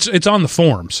 interest. It's on the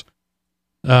forms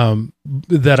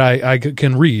that I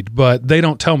can read, but they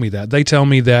don't tell me that. They tell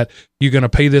me that you're going to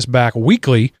pay this back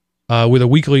weekly with a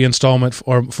weekly installment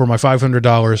for my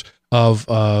 $500 of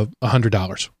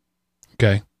 $100.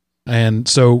 Okay. And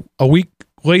so a week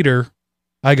later,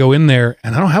 I go in there,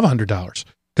 and I don't have $100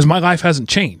 because my life hasn't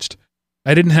changed.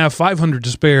 I didn't have $500 to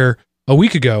spare a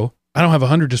week ago. I don't have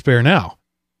 $100 to spare now.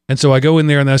 And so I go in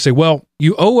there and I say, well,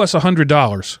 you owe us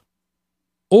 $100,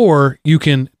 or you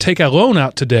can take a loan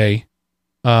out today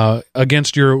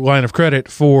against your line of credit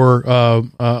for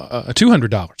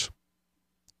 $200.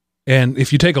 And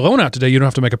if you take a loan out today, you don't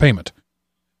have to make a payment.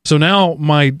 So now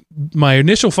my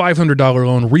initial $500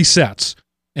 loan resets,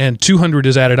 and $200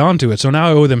 is added onto it. So now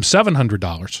I owe them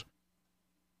 $700.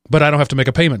 but I don't have to make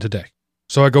a payment today.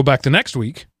 So I go back the next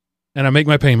week and I make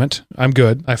my payment. I'm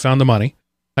good. I found the money.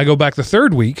 I go back the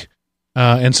third week.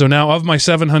 And so now of my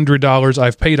 $700,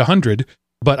 I've paid $100,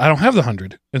 but I don't have the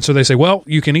 $100. And so they say, well,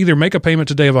 you can either make a payment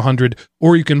today of $100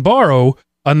 or you can borrow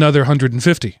another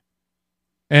 $150.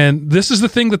 And this is the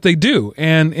thing that they do.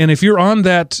 And if you're on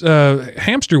that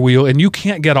hamster wheel and you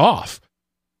can't get off,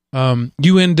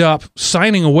 you end up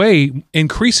signing away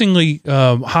increasingly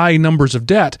high numbers of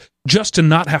debt just to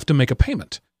not have to make a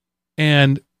payment.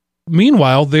 And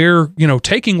meanwhile, they're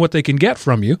taking what they can get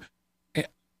from you,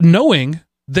 knowing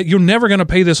that you're never going to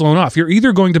pay this loan off. You're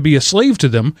either going to be a slave to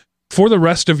them for the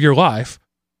rest of your life,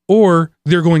 or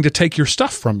they're going to take your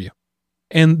stuff from you.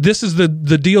 And this is the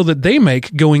deal that they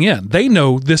make going in. They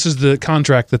know this is the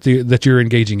contract that you're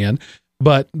engaging in,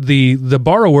 but the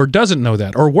borrower doesn't know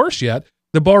that. Or worse yet,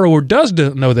 the borrower does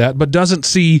know that, but doesn't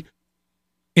see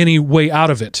any way out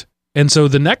of it. And so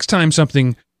the next time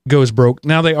something goes broke,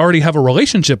 now they already have a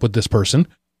relationship with this person,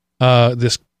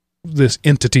 this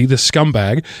entity, this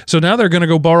scumbag. So now they're going to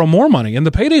go borrow more money. And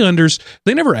the payday lenders,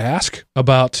 they never ask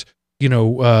about,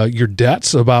 your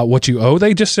debts, about what you owe.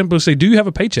 They just simply say, do you have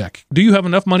a paycheck? Do you have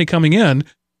enough money coming in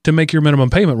to make your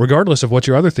minimum payment, regardless of what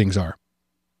your other things are?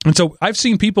 And so I've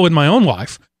seen people in my own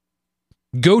life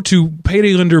go to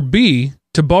payday lender B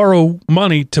to borrow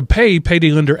money to pay payday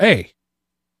lender A,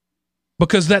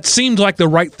 because that seemed like the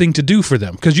right thing to do for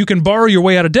them, because you can borrow your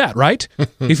way out of debt, right?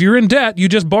 If you're in debt, you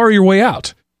just borrow your way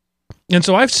out. And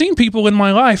so I've seen people in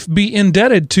my life be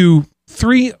indebted to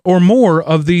 3 or more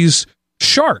of these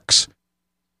sharks,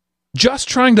 just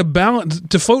trying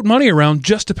to float money around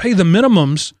just to pay the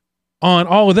minimums on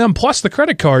all of them, plus the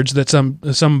credit cards that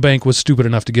some bank was stupid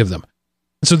enough to give them.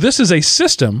 So this is a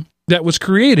system that was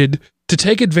created to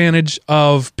take advantage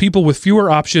of people with fewer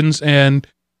options and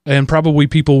probably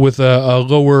people with a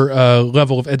lower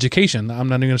level of education. I'm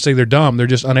not even going to say they're dumb. They're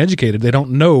just uneducated. They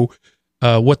don't know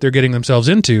what they're getting themselves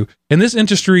into. And this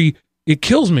industry, it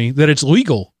kills me that it's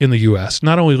legal in the U.S.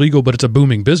 Not only legal, but it's a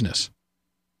booming business.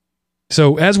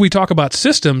 So as we talk about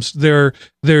systems,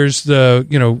 there's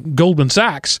the, Goldman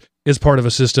Sachs is part of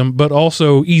a system, but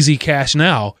also Easy Cash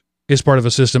Now is part of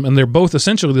a system. And they're both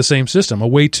essentially the same system, a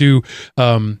way to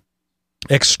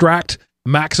extract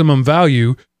maximum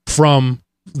value from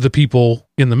the people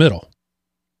in the middle.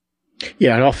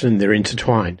 Yeah, and often they're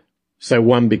intertwined. So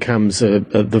one becomes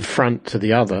the front to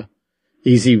the other.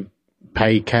 Easy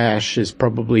Pay Cash is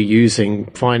probably using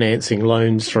financing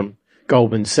loans from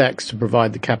Goldman Sachs to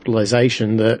provide the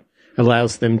capitalization that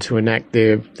allows them to enact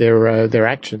their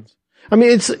actions. I mean,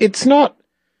 it's not.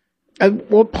 At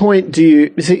what point do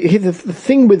you see? The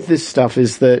thing with this stuff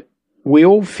is that we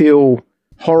all feel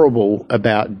horrible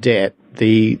about debt,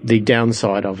 the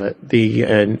downside of it, the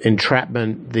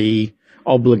entrapment, the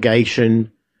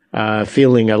obligation,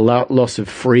 feeling a loss of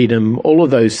freedom, all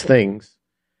of those things.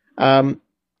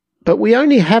 But we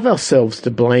only have ourselves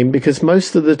to blame, because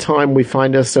most of the time we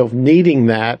find ourselves needing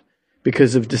that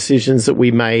because of decisions that we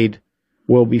made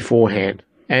well beforehand.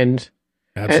 And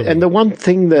the one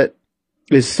thing that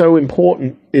is so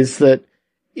important is that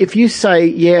if you say,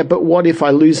 yeah, but what if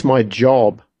I lose my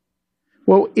job?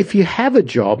 Well, if you have a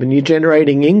job and you're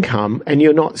generating income and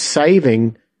you're not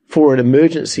saving for an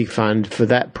emergency fund for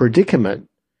that predicament,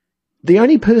 the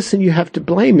only person you have to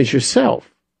blame is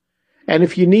yourself. And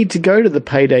if you need to go to the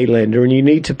payday lender and you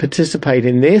need to participate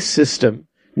in their system,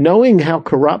 knowing how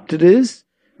corrupt it is,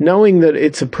 knowing that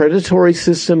it's a predatory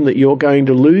system that you're going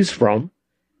to lose from,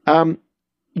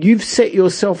 you've set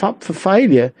yourself up for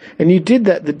failure. And you did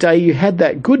that the day you had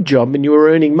that good job and you were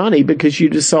earning money because you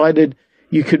decided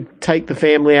you could take the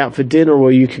family out for dinner,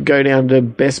 or you could go down to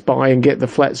Best Buy and get the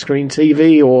flat screen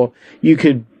TV, or you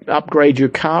could upgrade your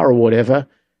car or whatever.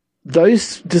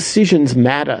 Those decisions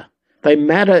matter. They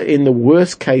matter in the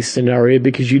worst case scenario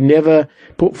because you never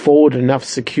put forward enough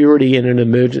security in an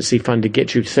emergency fund to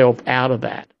get yourself out of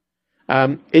that.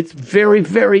 It's very,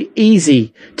 very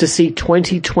easy to see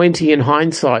 2020 in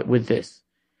hindsight with this.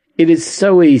 It is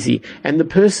so easy. And the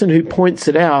person who points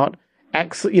it out,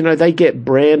 actually, they get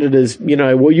branded as,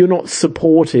 well, you're not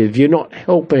supportive, you're not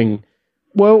helping.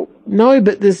 Well, no,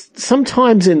 but there's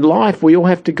sometimes in life we all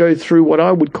have to go through what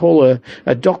I would call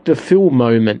a Dr. Phil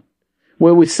moment,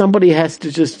 where somebody has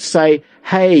to just say,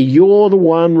 hey, you're the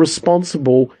one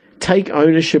responsible, take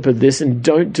ownership of this and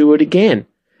don't do it again.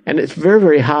 And it's very,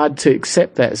 very hard to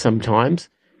accept that sometimes.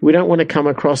 We don't want to come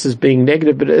across as being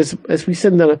negative, but as we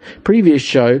said in the previous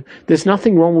show, there's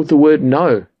nothing wrong with the word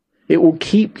no. It will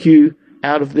keep you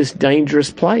out of this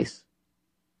dangerous place.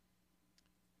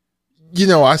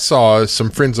 I saw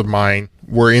some friends of mine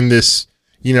were in this,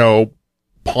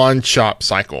 pawn shop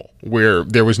cycle where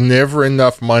there was never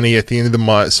enough money at the end of the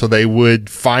month, so they would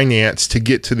finance to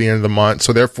get to the end of the month,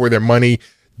 so therefore their money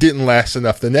didn't last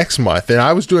enough the next month. And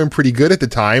I was doing pretty good at the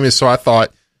time, and so I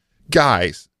thought,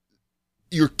 guys,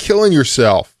 you're killing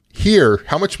yourself. Here,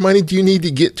 how much money do you need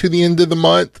to get to the end of the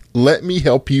month? Let me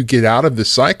help you get out of this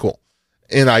cycle.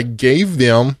 And I gave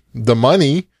them the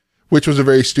money, which was a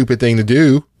very stupid thing to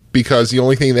do, because the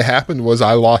only thing that happened was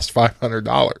I lost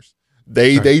 $500.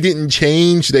 They didn't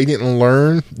change. They didn't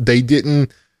learn. They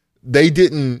didn't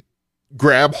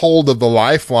grab hold of the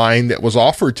lifeline that was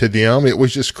offered to them. It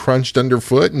was just crunched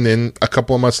underfoot. And then a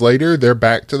couple of months later, they're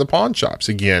back to the pawn shops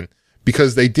again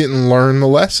because they didn't learn the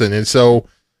lesson. And so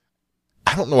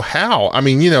I don't know how. I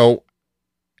mean,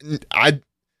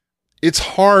 it's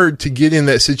hard to get in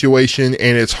that situation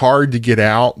and it's hard to get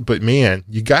out, but man,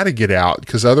 you got to get out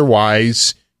because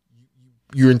otherwise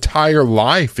your entire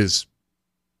life is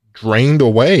drained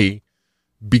away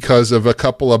because of a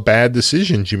couple of bad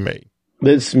decisions you made.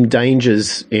 There's some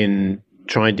dangers in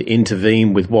trying to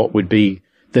intervene with what would be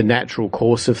the natural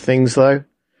course of things, though.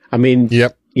 I mean,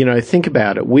 think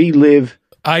about it. We live...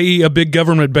 i.e. a big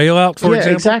government bailout, for example?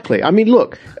 Yeah, exactly. I mean,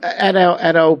 look, at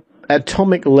our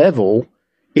atomic level,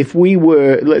 if we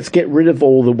were, let's get rid of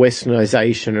all the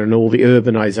westernization and all the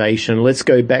urbanization, let's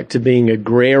go back to being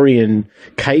agrarian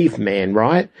caveman,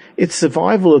 right? It's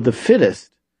survival of the fittest.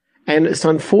 And it's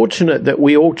unfortunate that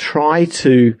we all try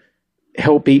to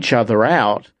help each other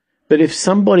out. But if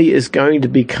somebody is going to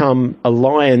become a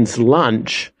lion's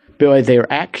lunch by their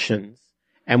actions,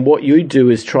 and what you do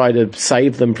is try to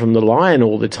save them from the lion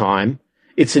all the time,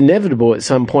 it's inevitable at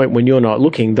some point when you're not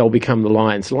looking, they'll become the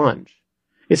lion's lunch.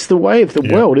 It's the way of the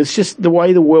world. It's just the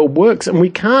way the world works. And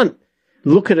we can't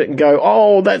look at it and go,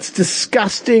 oh, that's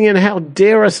disgusting and how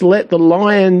dare us let the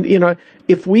lion,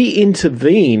 if we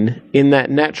intervene in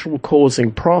that natural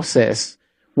causing process,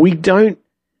 we don't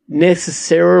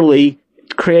necessarily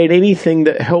create anything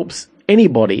that helps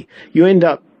anybody. You end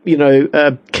up,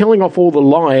 killing off all the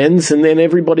lions, and then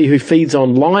everybody who feeds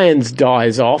on lions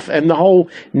dies off, and the whole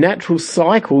natural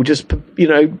cycle just,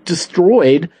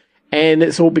 destroyed. And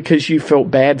it's all because you felt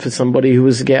bad for somebody who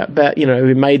was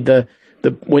who made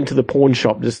went to the pawn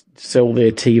shop to sell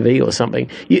their TV or something.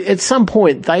 At some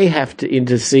point, they have to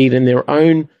intercede in their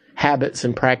own habits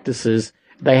and practices.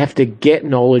 They have to get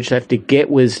knowledge, they have to get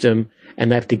wisdom,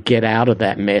 and they have to get out of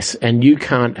that mess. And you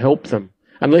can't help them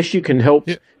unless you can help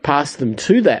pass them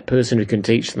to that person who can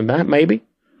teach them that. Maybe,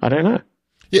 I don't know.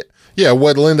 Yeah.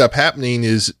 What'll end up happening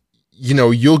is,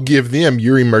 you'll give them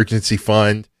your emergency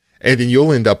fund, and then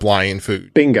you'll end up buying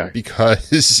food. Bingo.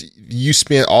 Because you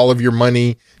spent all of your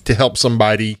money to help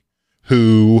somebody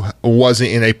who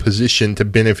wasn't in a position to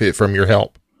benefit from your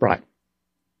help. Right.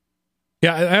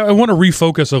 Yeah, I want to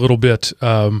refocus a little bit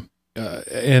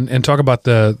and talk about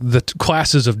the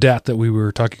classes of debt that we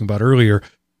were talking about earlier.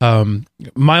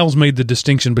 Miles made the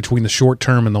distinction between the short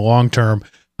term and the long term.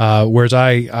 Whereas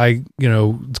I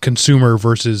consumer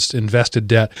versus invested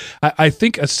debt. I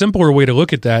think a simpler way to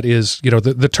look at that is,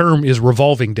 the term is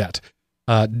revolving debt.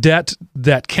 Debt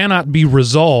that cannot be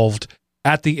resolved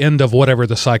at the end of whatever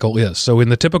the cycle is. So in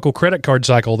the typical credit card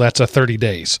cycle, that's a 30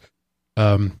 days.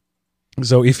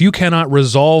 So if you cannot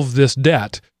resolve this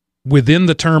debt within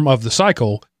the term of the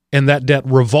cycle, and that debt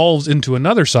revolves into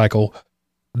another cycle,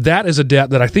 that is a debt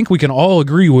that I think we can all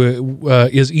agree with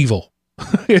is evil.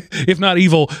 If not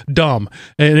evil, dumb,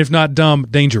 and if not dumb,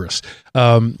 dangerous.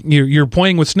 You're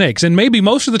playing with snakes, and maybe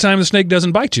most of the time the snake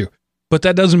doesn't bite you, but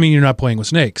that doesn't mean you're not playing with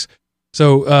snakes.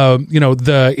 So,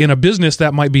 in a business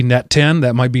that might be net 10,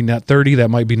 that might be net 30, that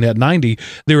might be net 90.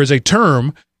 There is a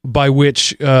term by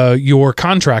which your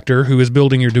contractor who is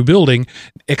building your new building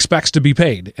expects to be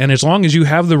paid, and as long as you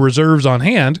have the reserves on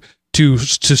hand to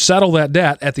settle that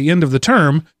debt at the end of the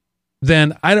term,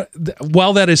 then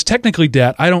while that is technically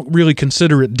debt, I don't really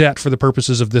consider it debt for the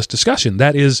purposes of this discussion.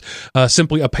 That is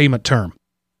simply a payment term.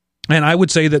 And I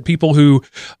would say that people who,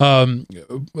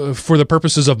 for the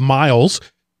purposes of miles,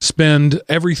 spend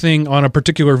everything on a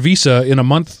particular Visa in a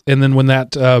month, and then when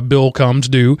that bill comes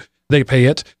due, they pay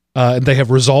it, and they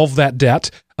have resolved that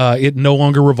debt. It no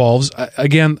longer revolves.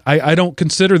 Again, I don't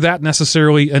consider that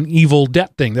necessarily an evil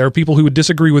debt thing. There are people who would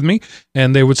disagree with me,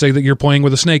 and they would say that you're playing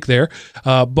with a snake there.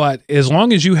 But as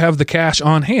long as you have the cash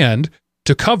on hand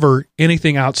to cover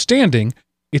anything outstanding,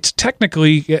 it's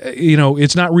technically,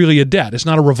 it's not really a debt. It's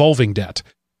not a revolving debt.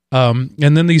 And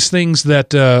then these things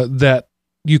that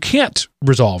you can't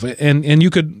resolve, and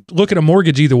you could look at a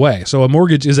mortgage either way. So a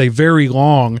mortgage is a very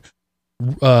long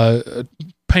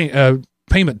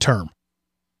payment term.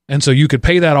 And so you could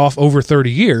pay that off over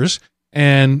 30 years,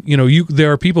 And,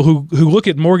 there are people who look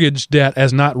at mortgage debt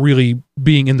as not really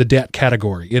being in the debt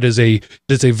category.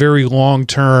 It's a very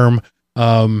long-term,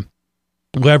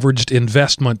 leveraged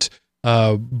investment,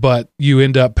 but you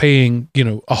end up paying,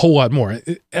 a whole lot more.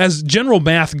 As general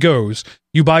math goes,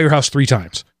 you buy your house 3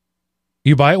 times.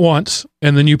 You buy it once,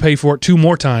 and then you pay for it 2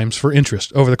 more times for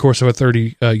interest over the course of a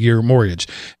 30-year mortgage.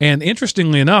 And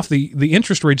interestingly enough, the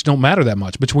interest rates don't matter that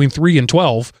much. Between 3 and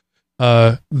 12,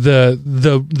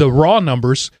 the raw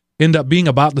numbers end up being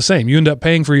about the same. You end up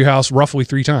paying for your house roughly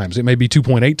 3 times. It may be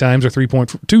 2.8 times or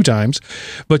 3.2 times,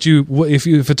 but if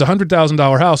it's a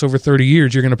 $100,000 house over 30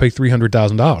 years, you're going to pay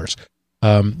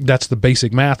 $300,000. That's the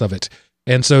basic math of it.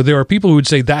 And so there are people who would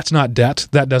say that's not debt,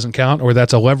 that doesn't count, or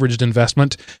that's a leveraged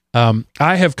investment.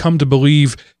 I have come to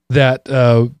believe that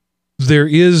there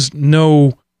is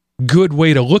no good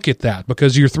way to look at that,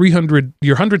 because your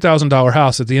 $100,000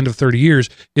 house at the end of 30 years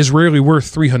is rarely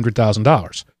worth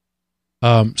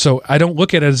 $300,000. So I don't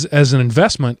look at it as an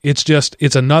investment.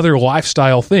 It's another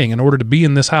lifestyle thing. In order to be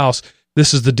in this house,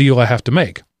 this is the deal I have to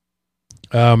make.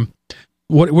 What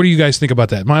do you guys think about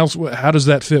that? Miles, how does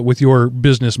that fit with your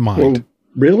business mind? Well,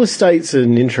 real estate's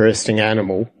an interesting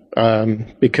animal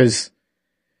because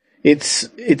it's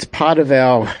part of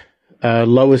our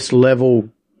lowest level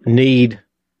need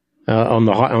on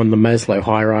the Maslow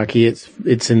hierarchy.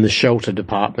 It's in the shelter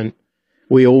department.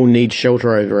 We all need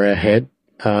shelter over our head.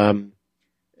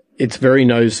 It's very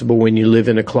noticeable when you live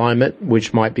in a climate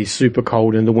which might be super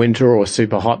cold in the winter or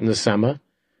super hot in the summer.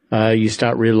 You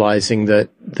start realizing that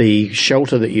the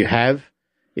shelter that you have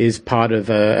is part of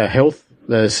a health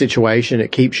situation.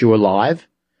 It keeps you alive.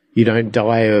 You don't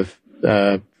die of,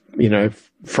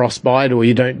 frostbite, or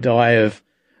you don't die of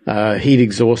heat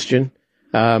exhaustion.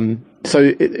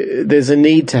 So there's a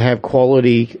need to have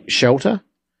quality shelter,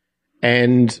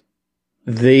 and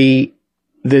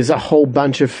there's a whole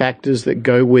bunch of factors that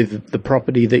go with the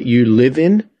property that you live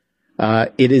in.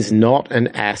 It is not an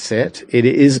asset. It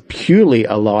is purely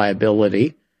a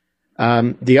liability.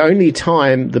 The only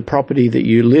time the property that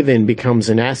you live in becomes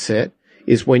an asset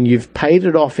is when you've paid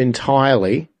it off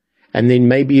entirely, and then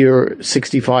maybe you're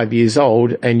 65 years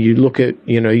old and you look at,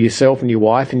 yourself and your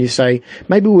wife and you say,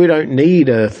 maybe we don't need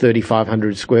a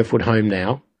 3,500 square foot home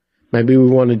now. Maybe we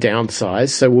want to downsize.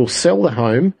 So we'll sell the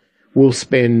home. We'll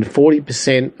spend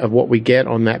 40% of what we get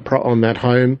on that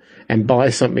home and buy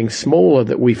something smaller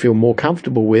that we feel more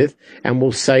comfortable with, and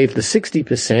we'll save the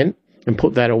 60% and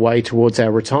put that away towards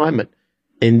our retirement.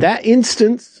 In that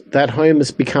instance, that home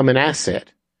has become an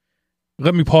asset.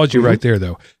 Let me pause you right there,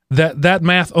 though. That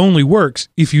math only works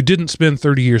if you didn't spend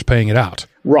 30 years paying it out.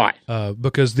 Right.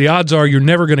 Because the odds are you're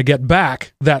never going to get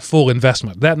back that full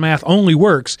investment. That math only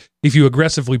works if you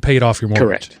aggressively paid off your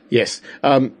mortgage. Correct. Yes.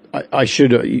 I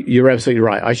should, you're absolutely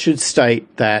right. I should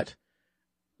state that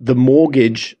the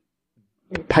mortgage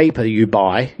paper you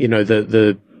buy,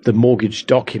 the mortgage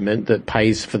document that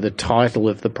pays for the title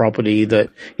of the property that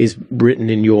is written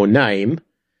in your name,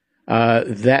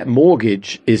 that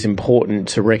mortgage is important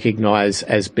to recognize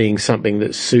as being something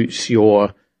that suits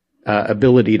your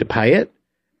ability to pay it,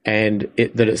 and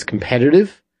that it's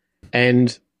competitive.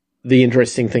 And the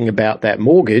interesting thing about that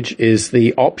mortgage is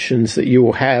the options that you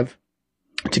will have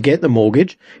to get the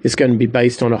mortgage is going to be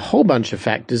based on a whole bunch of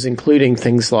factors, including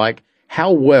things like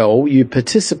how well you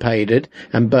participated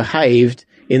and behaved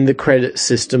in the credit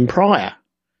system prior.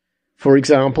 For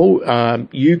example,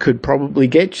 you could probably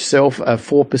get yourself a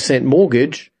 4%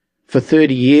 mortgage for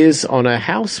 30 years on a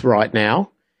house right now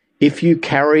if you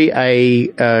carry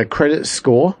a credit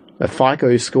score, a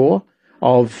FICO score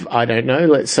of,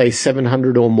 let's say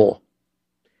 700 or more.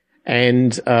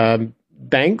 And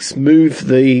banks move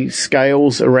the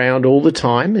scales around all the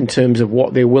time in terms of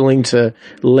what they're willing to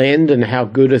lend and how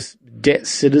good a debt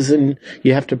citizen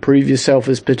you have to prove yourself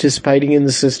as participating in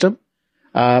the system.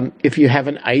 If you have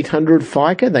an 800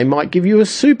 FICO, they might give you a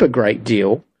super great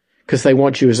deal because they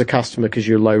want you as a customer because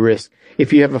you're low risk.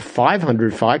 If you have a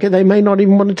 500 FICO, they may not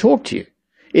even want to talk to you.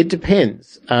 It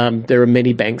depends. There are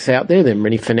many banks out there. There are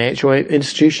many financial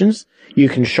institutions. You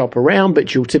can shop around,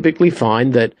 but you'll typically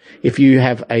find that if you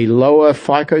have a lower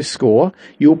FICO score,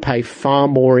 you'll pay far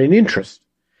more in interest.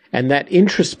 And that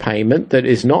interest payment that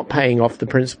is not paying off the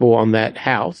principal on that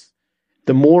house,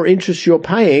 the more interest you're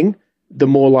paying, the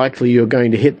more likely you're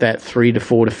going to hit that 3 to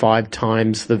 4 to 5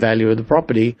 times the value of the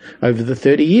property over the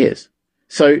 30 years.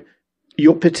 So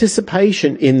your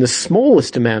participation in the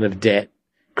smallest amount of debt,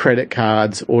 credit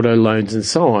cards, auto loans, and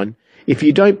so on, if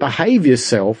you don't behave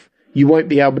yourself, you won't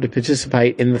be able to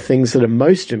participate in the things that are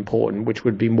most important, which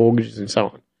would be mortgages and so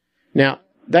on. Now,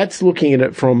 that's looking at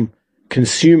it from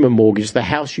consumer mortgage, the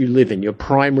house you live in, your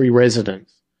primary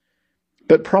residence.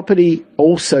 But property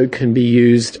also can be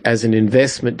used as an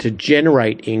investment to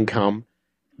generate income.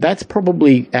 That's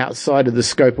probably outside of the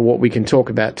scope of what we can talk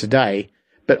about today.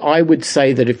 But I would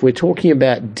say that if we're talking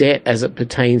about debt as it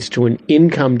pertains to an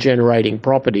income-generating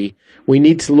property, we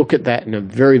need to look at that in a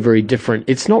very, very different...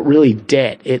 It's not really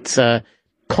debt. It's a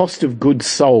cost of goods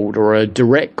sold or a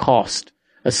direct cost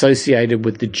associated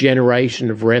with the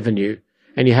generation of revenue.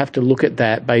 And you have to look at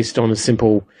that based on a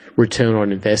simple return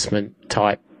on investment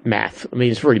type math. I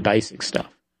mean, it's very basic stuff.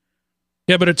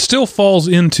 Yeah, but it still falls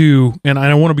into, and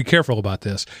I want to be careful about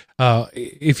this.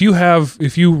 If you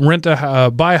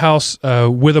buy a house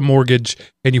with a mortgage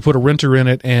and you put a renter in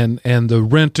it, and the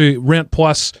rent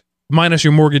plus minus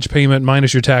your mortgage payment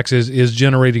minus your taxes is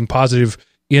generating positive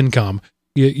income,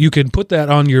 you can put that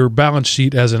on your balance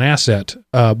sheet as an asset.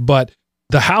 But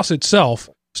the house itself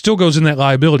still goes in that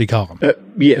liability column.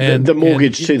 The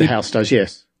mortgage to the house does,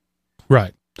 yes.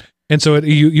 Right. And so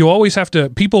you always have to,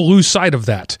 people lose sight of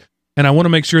that. And I want to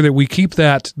make sure that we keep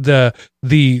that, the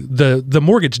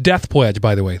mortgage death pledge,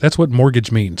 by the way. That's what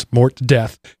mortgage means.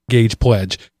 Death gauge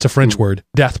pledge. It's a French word,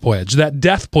 death pledge. That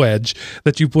death pledge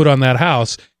that you put on that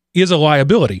house is a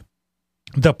liability.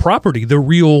 The property, the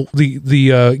real,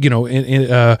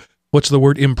 what's the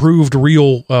word? Improved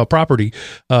real property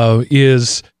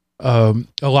is a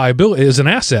liability, is an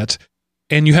asset.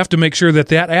 And you have to make sure that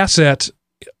asset,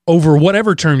 over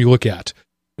whatever term you look at,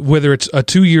 whether it's a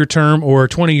 2-year term or a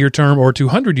 20-year term or a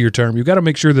 200-year term, you've got to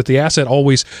make sure that the asset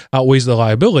always outweighs the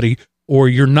liability, or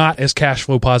you're not as cash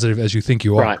flow positive as you think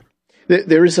you are. Right.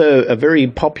 There is a very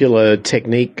popular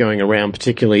technique going around,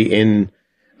 particularly in,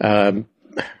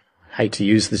 hate to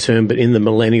use the term, but in the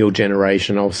millennial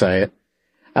generation, I'll say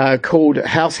it, called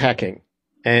house hacking.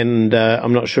 And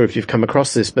I'm not sure if you've come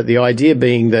across this, but the idea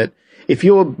being that if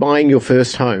you're buying your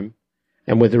first home,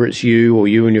 and whether it's you or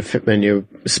you and your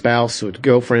spouse or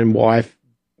girlfriend, wife,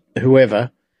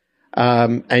 whoever,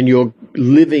 and you're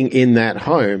living in that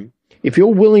home, if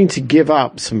you're willing to give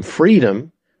up some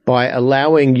freedom by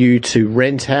allowing you to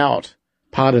rent out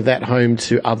part of that home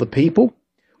to other people,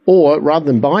 or rather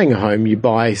than buying a home, you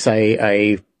buy, say,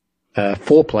 a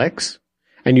fourplex,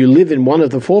 and you live in one of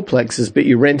the fourplexes, but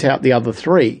you rent out the other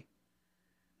 3,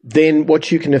 then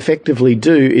what you can effectively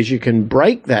do is you can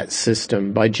break that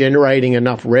system by generating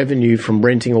enough revenue from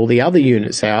renting all the other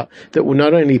units out that will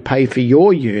not only pay for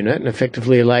your unit and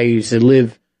effectively allow you to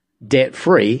live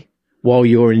debt-free while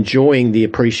you're enjoying the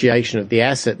appreciation of the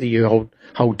asset that you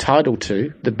hold title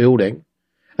to, the building,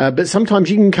 but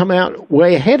sometimes you can come out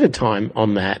way ahead of time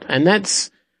on that. And that's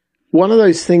one of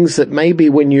those things that maybe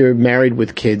when you're married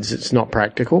with kids, it's not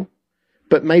practical,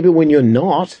 but maybe when you're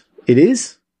not, it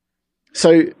is.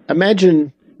 So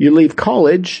imagine you leave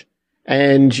college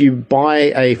and you buy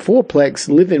a fourplex,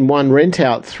 live in one, rent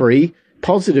out 3,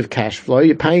 positive cash flow.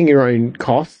 You're paying your own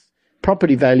costs.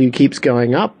 Property value keeps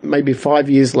going up. Maybe 5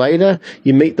 years later,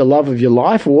 you meet the love of your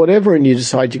life or whatever, and you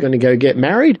decide you're going to go get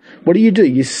married. What do?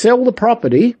 You sell the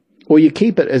property, or you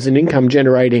keep it as an income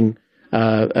generating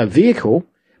vehicle,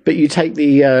 but you take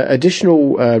the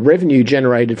additional revenue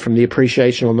generated from the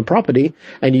appreciation on the property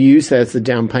and you use that as the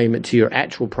down payment to your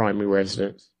actual primary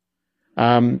residence.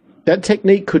 That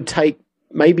technique could take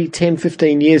maybe 10,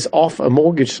 15 years off a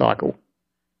mortgage cycle.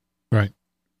 Right.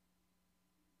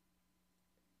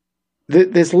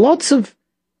 There's lots of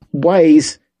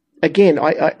ways. Again,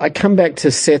 I come back to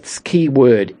Seth's key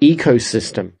word,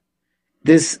 ecosystem.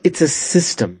 It's a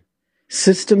system.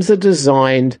 Systems are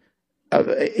designed.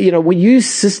 We use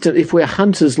system. If we're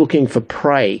hunters looking for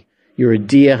prey, you're a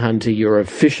deer hunter, you're a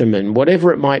fisherman,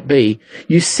 whatever it might be,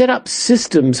 you set up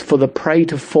systems for the prey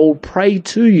to fall prey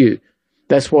to you.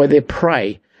 That's why they're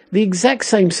prey. The exact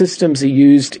same systems are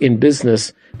used in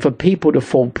business for people to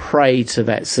fall prey to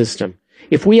that system.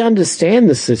 If we understand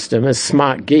the system as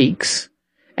smart geeks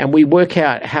and we work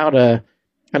out how to,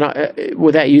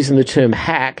 without using the term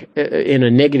hack in a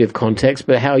negative context,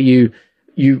 but how you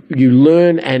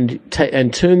learn and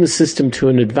turn the system to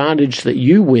an advantage that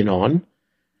you win on,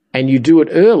 and you do it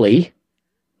early,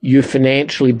 you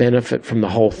financially benefit from the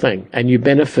whole thing, and you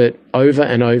benefit over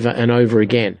and over and over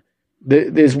again.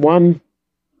 There's one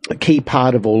key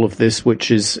part of all of this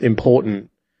which is important,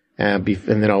 and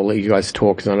then I'll let you guys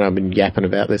talk because I know I've been yapping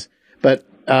about this. But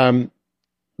when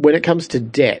it comes to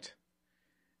debt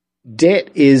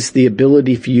is the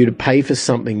ability for you to pay for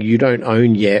something you don't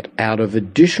own yet out of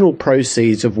additional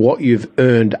proceeds of what you've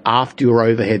earned after your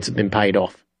overheads have been paid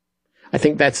off. I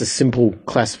think that's a simple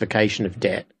classification of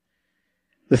debt.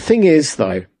 The thing is,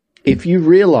 though, if you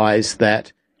realize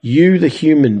that you, the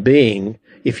human being,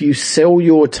 if you sell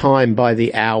your time by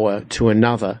the hour to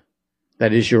another,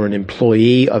 that is, you're an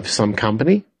employee of some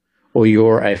company, or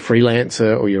you're a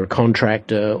freelancer, or you're a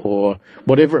contractor, or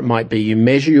whatever it might be. You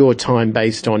measure your time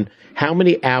based on how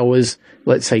many hours,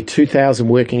 let's say 2,000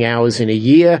 working hours in a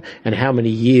year, and how many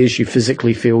years you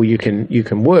physically feel you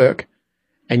can work,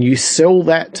 and you sell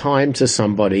that time to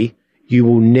somebody, you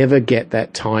will never get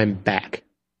that time back.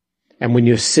 And when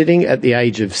you're sitting at the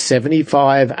age of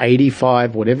 75,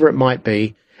 85, whatever it might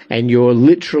be, and you're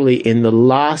literally in the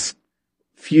last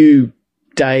few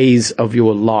days of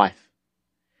your life,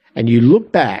 and you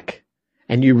look back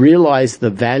and you realize the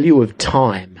value of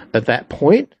time at that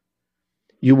point,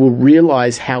 you will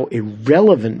realize how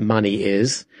irrelevant money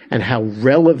is and how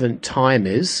relevant time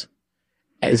is,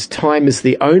 as time is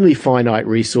the only finite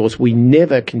resource we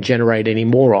never can generate any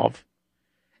more of.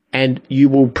 And you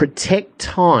will protect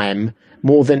time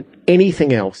more than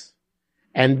anything else.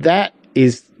 And that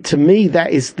is, to me,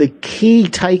 that is the key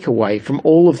takeaway from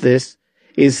all of this,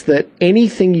 is that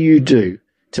anything you do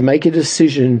to make a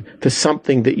decision for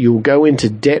something that you'll go into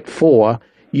debt for,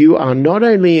 you are not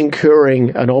only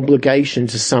incurring an obligation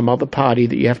to some other party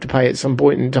that you have to pay at some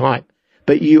point in time,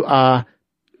 but you are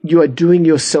doing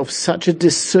yourself such a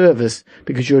disservice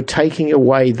because you're taking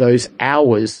away those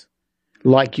hours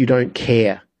like you don't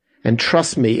care. And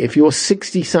trust me, if you're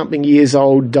 60-something years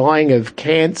old dying of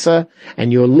cancer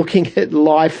and you're looking at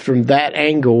life from that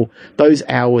angle, those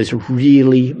hours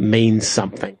really mean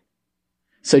something.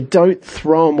 So don't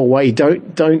throw them away.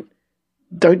 Don't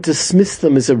dismiss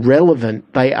them as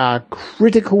irrelevant. They are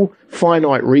critical,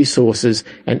 finite resources,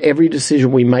 and every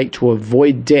decision we make to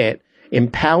avoid debt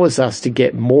empowers us to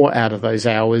get more out of those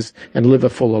hours and live a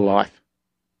fuller life.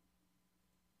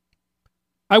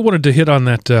 I wanted to hit on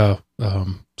that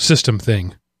system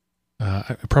thing.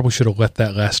 I probably should have let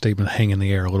that last statement hang in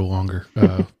the air a little longer,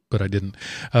 but I didn't.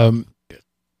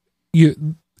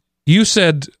 You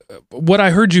said, what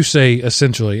I heard you say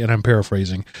essentially, and I'm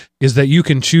paraphrasing, is that you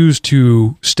can choose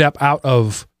to step out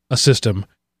of a system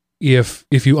if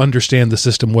you understand the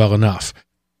system well enough.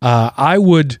 I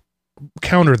would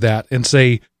counter that and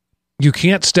say you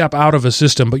can't step out of a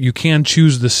system, but you can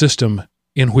choose the system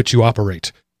in which you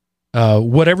operate.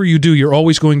 Whatever you do, you're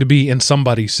always going to be in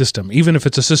somebody's system, even if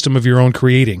it's a system of your own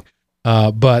creating.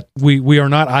 But we are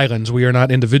not islands. We are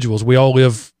not individuals. We all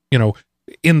live,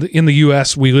 in the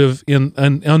U.S., we live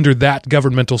under that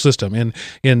governmental system.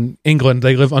 In England,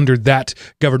 they live under that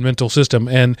governmental system,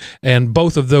 and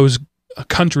both of those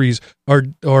countries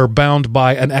are bound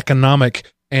by an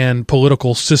economic and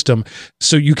political system.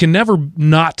 So you can never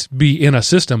not be in a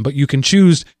system, but you can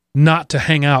choose not to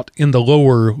hang out in the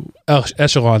lower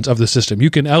echelons of the system. You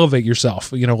can elevate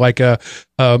yourself, you can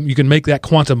make that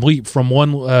quantum leap from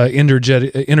one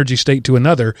energy state to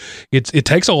another. It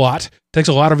takes a lot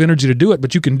of energy to do it,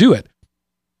 but you can do it.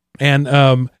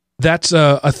 And that's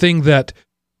a thing that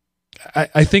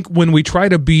I think when we try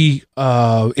to be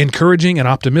encouraging and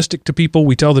optimistic to people,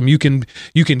 we tell them you can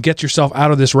get yourself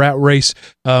out of this rat race.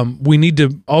 We need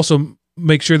to also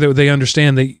make sure that they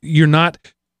understand that you're not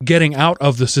getting out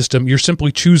of the system. You're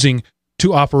simply choosing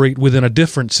to operate within a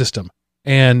different system.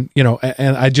 And,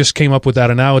 and I just came up with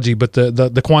that analogy, but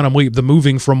the quantum leap, the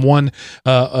moving from one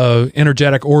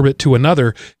energetic orbit to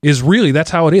another is really,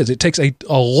 that's how it is. It takes a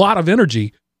lot of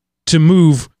energy to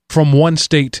move from one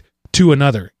state to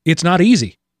another. It's not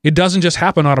easy. It doesn't just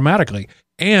happen automatically.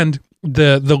 And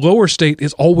the lower state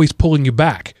is always pulling you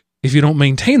back. If you don't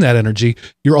maintain that energy,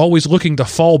 you're always looking to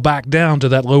fall back down to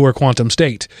that lower quantum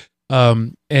state.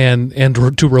 And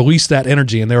to release that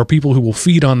energy. And there are people who will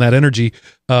feed on that energy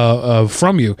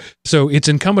from you. So it's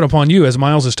incumbent upon you, as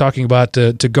Miles is talking about,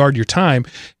 to guard your time.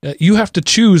 You have to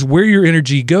choose where your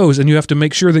energy goes, and you have to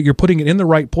make sure that you're putting it in the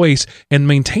right place and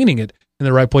maintaining it in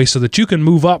the right place so that you can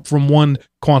move up from one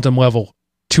quantum level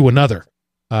to another.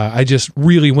 I just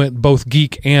really went both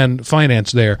geek and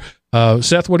finance there.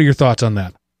 Seth, what are your thoughts on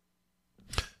that?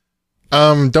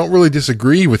 Don't really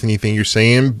disagree with anything you're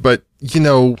saying, but,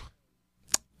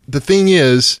 the thing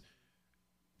is,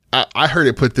 I heard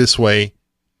it put this way: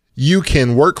 you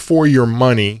can work for your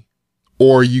money,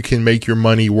 or you can make your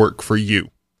money work for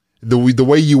you. The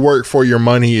way you work for your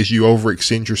money is you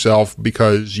overextend yourself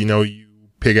because, you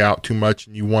pig out too much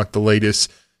and you want the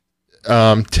latest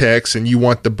techs and you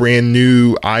want the brand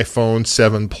new iPhone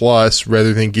 7 Plus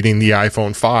rather than getting the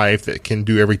iPhone 5 that can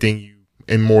do everything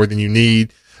and more than you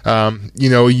need.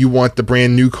 You want the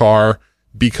brand new car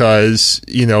because,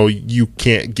 you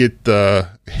can't get the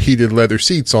heated leather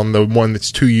seats on the one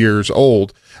that's 2 years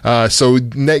old. So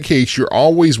in that case, you're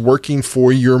always working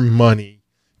for your money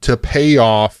to pay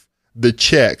off the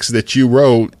checks that you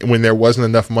wrote when there wasn't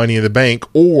enough money in the bank,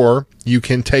 or you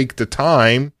can take the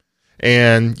time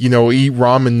and, eat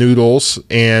ramen noodles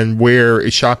and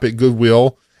shop at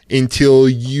Goodwill until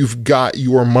you've got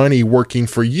your money working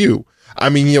for you. I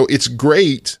mean, it's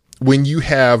great when you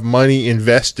have money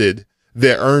invested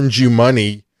that earns you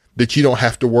money that you don't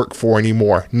have to work for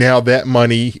anymore. Now that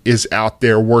money is out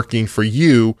there working for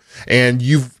you, and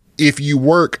if you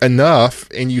work enough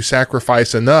and you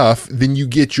sacrifice enough, then you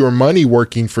get your money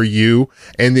working for you,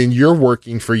 and then you're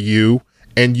working for you,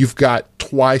 and you've got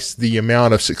twice the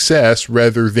amount of success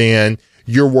rather than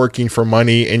you're working for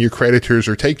money and your creditors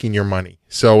are taking your money.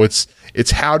 So it's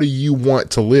how do you want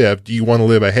to live? Do you want to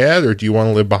live ahead or do you want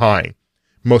to live behind?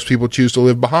 Most people choose to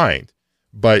live behind.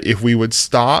 But if we would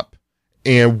stop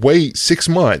and wait 6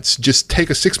 months, just take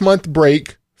a 6-month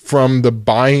break from the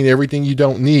buying everything you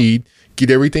don't need, get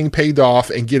everything paid off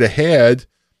and get ahead.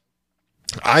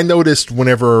 I noticed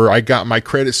whenever I got my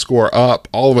credit score up,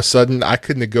 all of a sudden I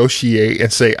could negotiate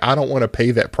and say, I don't want to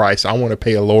pay that price. I want to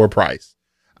pay a lower price.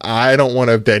 I don't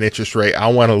want that interest rate. I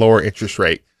want a lower interest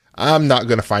rate. I'm not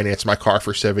going to finance my car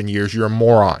for 7 years. You're a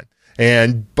moron.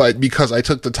 But because I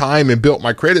took the time and built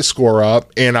my credit score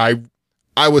up, and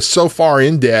I was so far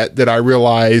in debt that I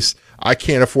realized I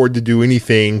can't afford to do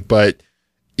anything but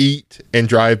eat and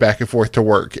drive back and forth to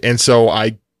work. And so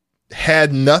I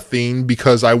had nothing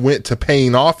because I went to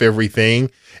paying off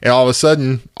everything. And all of a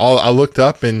sudden, I looked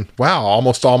up and wow,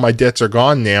 almost all my debts are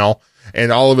gone now.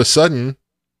 And all of a sudden,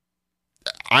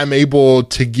 I'm able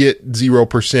to get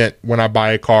 0% when I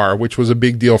buy a car, which was a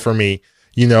big deal for me.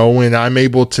 When I'm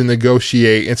able to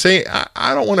negotiate and say,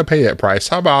 I don't want to pay that price.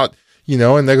 How about,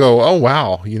 and they go, oh,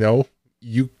 wow,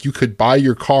 you could buy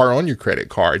your car on your credit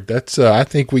card. That's, I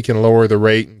think we can lower the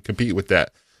rate and compete with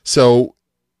that. So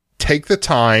take the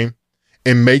time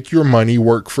and make your money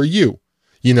work for you.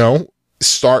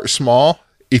 Start small.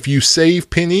 If you save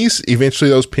pennies, eventually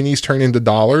those pennies turn into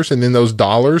dollars, and then those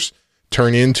dollars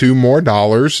turn into more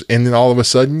dollars. And then all of a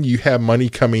sudden you have money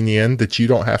coming in that you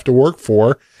don't have to work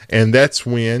for. And that's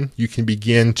when you can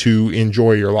begin to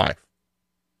enjoy your life.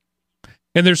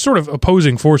 And there's sort of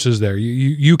opposing forces there.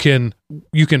 You can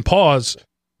pause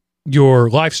your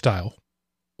lifestyle,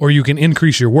 or you can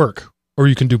increase your work, or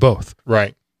you can do both.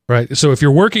 Right. So if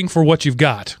you're working for what you've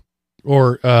got,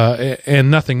 or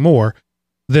and nothing more,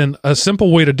 then a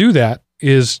simple way to do that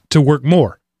is to work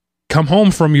more. Come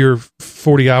home from your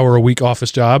 40-hour-a-week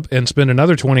office job and spend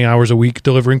another 20 hours a week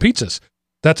delivering pizzas.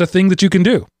 That's a thing that you can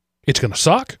do. It's going to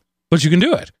suck, but you can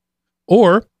do it.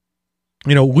 Or,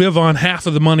 live on half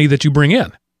of the money that you bring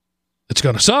in. It's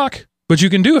going to suck, but you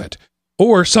can do it.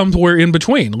 Or somewhere in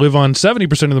between, live on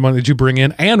 70% of the money that you bring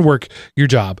in and work your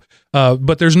job.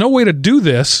 But there's no way to do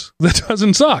this that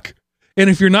doesn't suck. And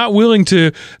if you're not willing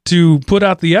to put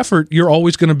out the effort, you're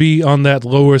always going to be on that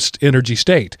lowest energy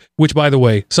state, which, by the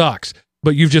way, sucks.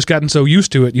 But you've just gotten so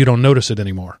used to it, you don't notice it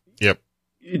anymore. Yep.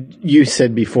 You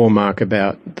said before, Mark,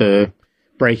 about the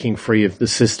breaking free of the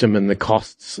system and the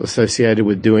costs associated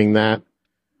with doing that.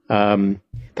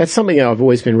 That's something I've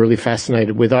always been really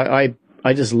fascinated with. I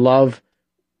just love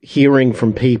hearing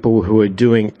from people who are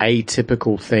doing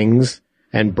atypical things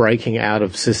and breaking out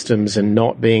of systems and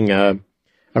not being a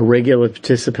regular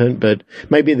participant, but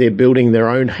maybe they're building their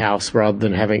own house rather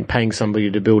than paying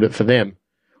somebody to build it for them.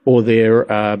 Or they're,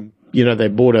 they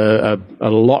bought an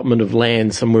allotment of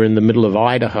land somewhere in the middle of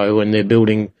Idaho and they're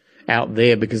building out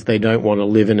there because they don't want to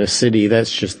live in a city.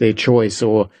 That's just their choice.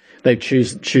 Or they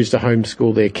choose to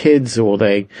homeschool their kids, or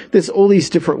there's all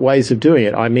these different ways of doing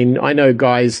it. I mean, I know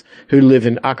guys who live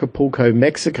in Acapulco,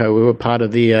 Mexico, who are part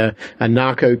of the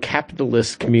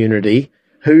anarcho-capitalist community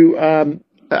who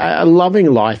are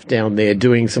loving life down there,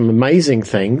 doing some amazing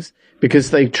things because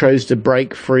they chose to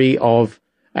break free of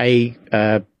a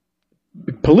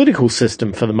political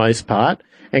system for the most part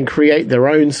and create their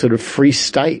own sort of free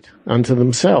state unto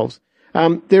themselves.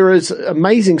 There is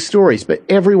amazing stories, but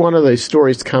every one of those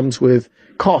stories comes with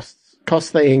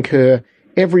costs they incur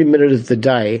every minute of the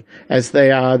day as they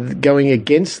are going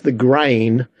against the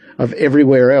grain of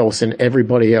everywhere else and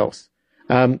everybody else.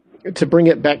 To bring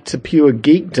it back to pure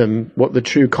geekdom, what the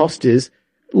true cost is,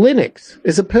 Linux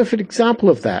is a perfect example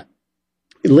of that.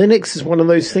 Linux is one of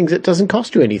those things that doesn't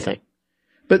cost you anything.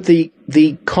 But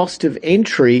the cost of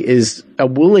entry is a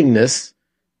willingness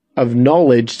of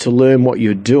knowledge to learn what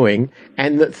you're doing,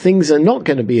 and that things are not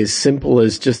going to be as simple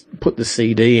as just put the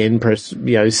CD in, press,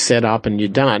 set up and you're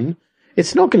done.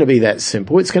 It's not going to be that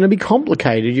simple. It's going to be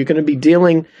complicated. You're going to be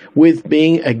dealing with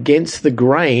being against the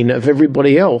grain of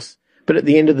everybody else. But at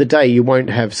the end of the day, you won't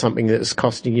have something that's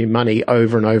costing you money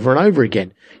over and over and over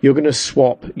again. You're going to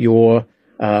swap your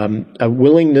a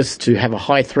willingness to have a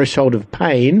high threshold of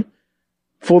pain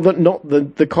for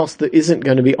the cost that isn't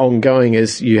going to be ongoing,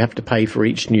 as you have to pay for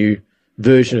each new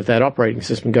version of that operating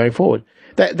system going forward.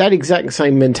 That exact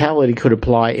same mentality could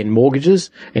apply in mortgages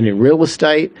and in real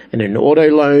estate and in auto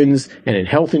loans and in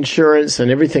health insurance and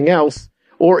everything else,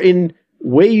 or in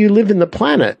where you live in the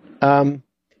planet.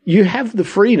 You have the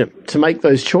freedom to make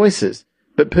those choices.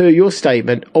 But per your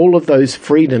statement, all of those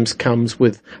freedoms comes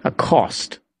with a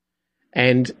cost.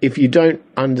 And if you don't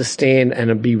understand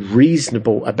and be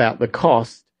reasonable about the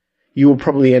cost, you will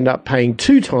probably end up paying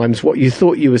 2 times what you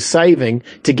thought you were saving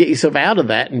to get yourself out of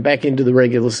that and back into the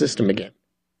regular system again.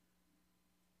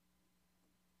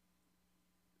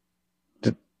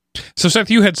 So, Seth,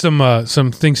 you had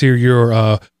some things here.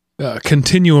 Your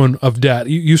continuum of debt.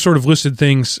 You sort of listed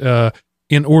things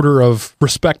in order of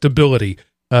respectability.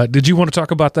 Did you want to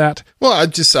talk about that? Well,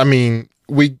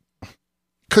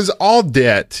 because all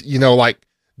debt, like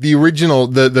the original,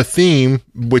 the theme,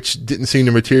 which didn't seem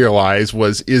to materialize,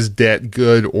 was, is debt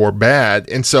good or bad?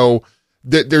 And so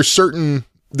there's certain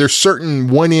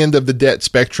one end of the debt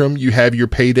spectrum. You have your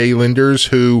payday lenders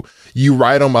who you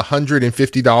write them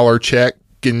 $150 check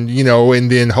and, and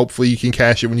then hopefully you can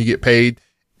cash it when you get paid.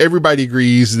 Everybody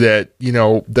agrees that,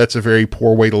 that's a very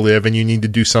poor way to live and you need to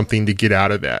do something to get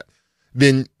out of that.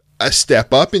 Then a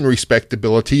step up in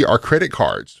respectability are credit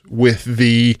cards with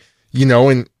the,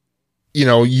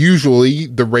 usually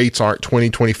the rates aren't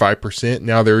 20-25%.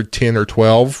 Now they're 10 or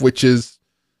 12, which is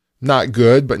not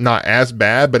good, but not as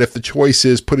bad. But if the choice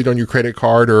is put it on your credit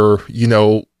card or,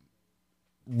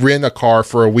 rent a car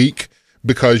for a week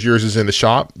because yours is in the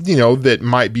shop, that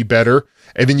might be better.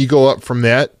 And then you go up from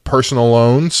that. Personal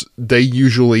loans, they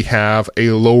usually have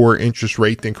a lower interest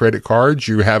rate than credit cards.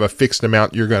 You have a fixed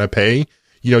amount you're going to pay.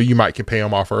 You might can pay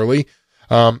them off early.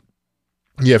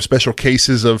 You have special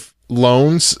cases of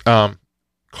loans,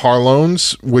 car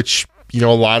loans, which, a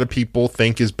lot of people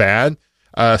think is bad.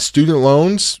 Student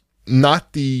loans,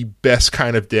 not the best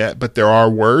kind of debt, but there are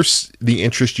worse. The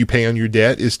interest you pay on your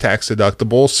debt is tax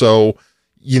deductible. So,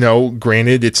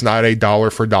 granted, it's not a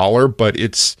dollar for dollar, but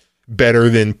it's better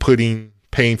than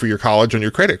paying for your college on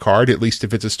your credit card. At least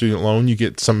if it's a student loan, you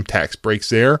get some tax breaks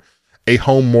there. A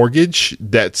home mortgage,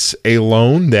 that's a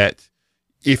loan that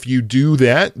if you do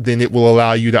that, then it will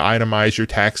allow you to itemize your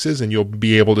taxes and you'll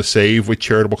be able to save with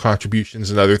charitable contributions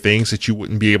and other things that you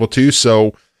wouldn't be able to.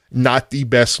 So not the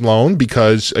best loan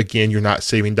because, again, you're not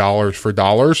saving dollars for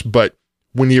dollars. But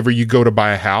whenever you go to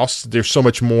buy a house, there's so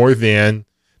much more than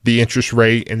the interest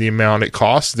rate and the amount it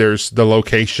costs. There's the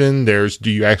location. There's, do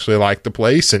you actually like the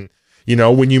place? And,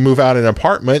 when you move out an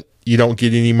apartment, you don't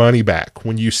get any money back.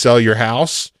 When you sell your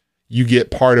house, you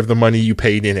get part of the money you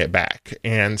paid in it back.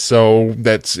 And so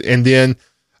and then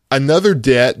another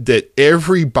debt that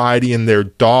everybody and their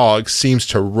dog seems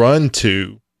to run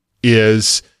to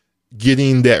is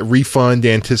getting that refund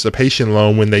anticipation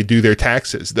loan when they do their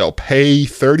taxes. They'll pay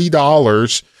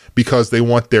 $30 because they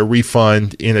want their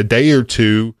refund in a day or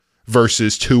two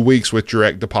versus 2 weeks with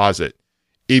direct deposit.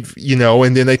 If,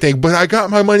 and then they think, but I got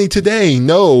my money today.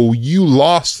 No, you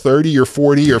lost $30 or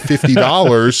 $40 or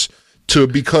 $50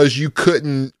 because you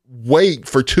couldn't wait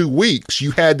for 2 weeks.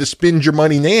 You had to spend your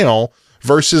money now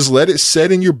versus let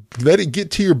it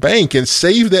get to your bank and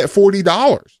save that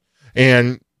 $40.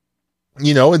 And,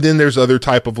 and then there's other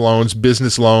type of loans,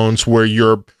 business loans, where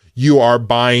you are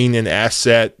buying an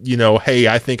asset, hey,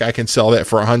 I think I can sell that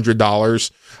for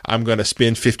 $100. I'm going to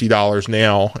spend $50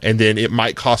 now. And then it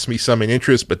might cost me some in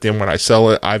interest, but then when I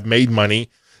sell it, I've made money.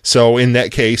 So in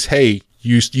that case, hey,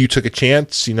 you took a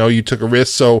chance, you took a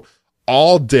risk. So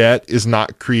all debt is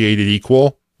not created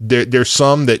equal. There's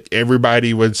some that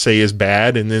everybody would say is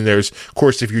bad. And then there's, of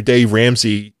course, if you're Dave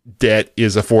Ramsey, debt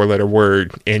is a 4-letter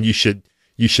word and you should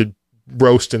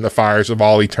roast in the fires of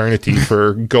all eternity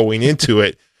for going into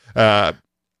it.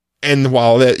 And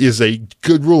while that is a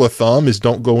good rule of thumb is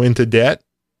don't go into debt,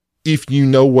 if you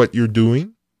know what you're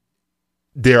doing,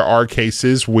 there are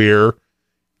cases where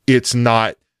it's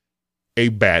not a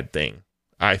bad thing,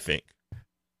 I think.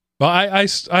 Well, I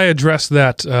addressed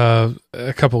that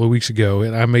a couple of weeks ago,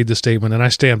 and I made the statement, and I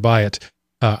stand by it.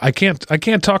 I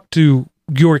can't talk to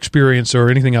your experience or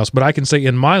anything else, but I can say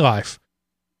in my life,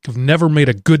 I've never made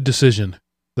a good decision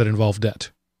that involved debt.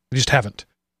 I just haven't.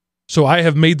 So I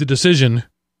have made the decision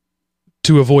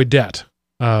to avoid debt.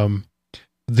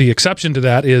 The exception to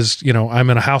that is, I'm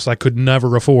in a house I could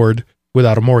never afford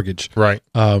without a mortgage. Right.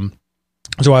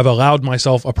 So I've allowed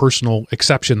myself a personal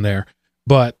exception there.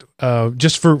 But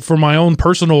just for my own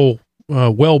personal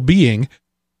well-being,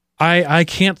 I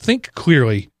can't think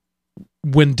clearly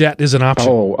when debt is an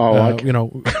option. Well,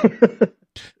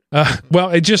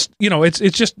 it just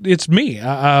it's me,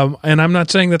 and I'm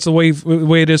not saying that's the way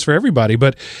it is for everybody.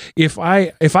 But if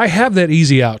I have that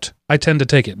easy out, I tend to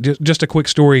take it. Just a quick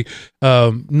story.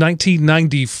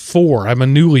 1994, I'm a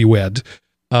newlywed.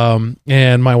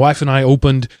 And my wife and I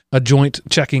opened a joint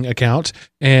checking account,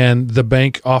 and the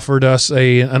bank offered us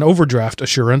an overdraft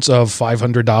assurance of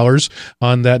 $500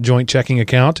 on that joint checking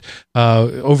account.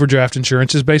 Overdraft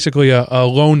insurance is basically a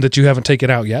loan that you haven't taken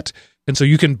out yet. And so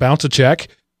you can bounce a check.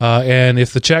 And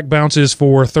if the check bounces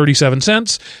for 37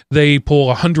 cents, they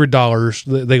pull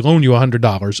 $100. They loan you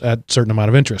 $100 at a certain amount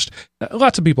of interest.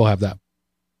 Lots of people have that.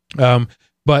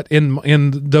 But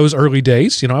in those early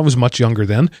days, I was much younger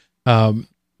then.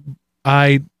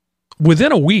 I,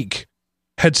 within a week,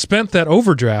 had spent that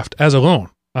overdraft as a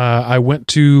loan. I went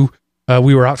to,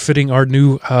 we were outfitting our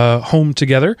new home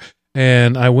together,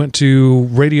 and I went to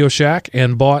Radio Shack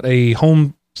and bought a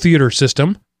home theater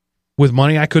system with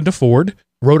money I couldn't afford,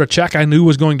 wrote a check I knew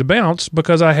was going to bounce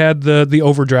because I had the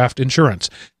overdraft insurance.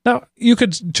 Now, you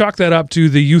could chalk that up to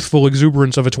the youthful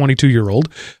exuberance of a 22-year-old,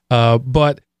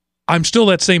 but I'm still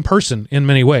that same person in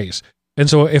many ways. And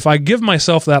so if I give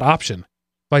myself that option,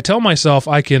 if I tell myself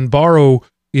I can borrow,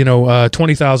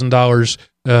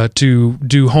 $20,000 to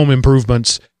do home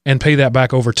improvements and pay that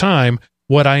back over time,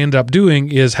 what I end up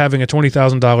doing is having a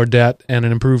 $20,000 debt and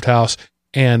an improved house,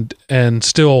 and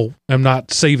still am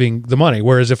not saving the money.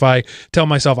 Whereas if I tell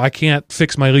myself I can't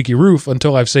fix my leaky roof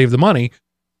until I've saved the money,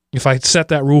 if I set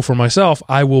that rule for myself,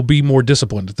 I will be more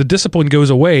disciplined. The discipline goes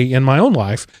away in my own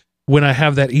life when I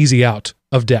have that easy out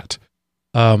of debt.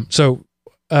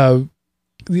 The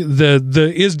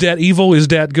is debt evil, is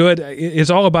debt good? It's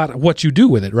all about what you do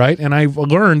with it, right? And I've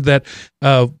learned that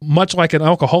much like an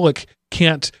alcoholic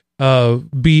can't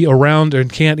be around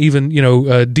and can't even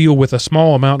deal with a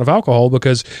small amount of alcohol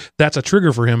because that's a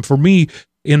trigger for him. For me,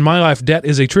 in my life, debt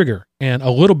is a trigger, and a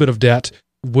little bit of debt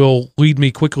will lead me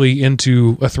quickly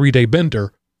into a 3-day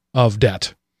bender of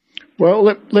debt. Well,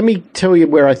 let me tell you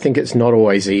where I think it's not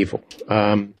always evil.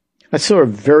 I saw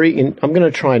I'm going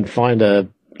to try and find a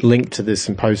link to this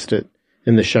and post it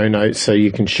in the show notes so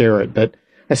you can share it. But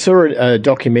I saw a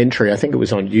documentary, I think it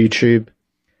was on YouTube,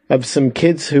 of some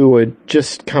kids who had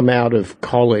just come out of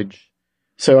college.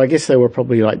 So I guess they were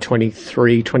probably like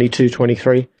 22,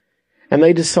 23. And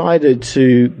they decided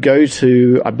to go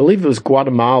to, I believe it was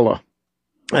Guatemala,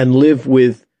 and live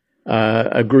with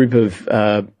a group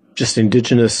of just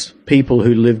indigenous people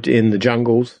who lived in the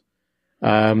jungles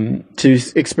to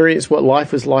experience what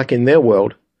life was like in their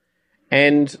world.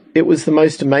 And it was the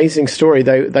most amazing story.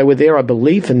 They were there, I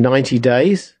believe, for 90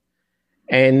 days,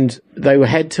 and they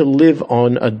had to live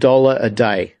on $1 a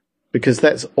day because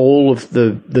that's all of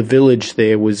the village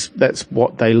there that's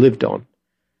what they lived on.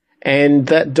 And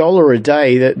that $1 a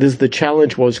day, the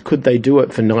challenge was, could they do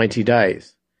it for 90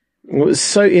 days? It was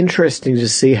so interesting to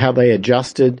see how they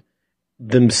adjusted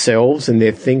themselves and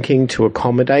their thinking to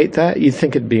accommodate that. You'd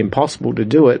think it'd be impossible to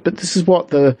do it, but this is what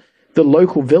the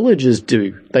local villagers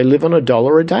do. They live on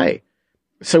 $1 a day.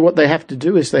 So what they have to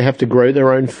do is they have to grow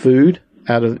their own food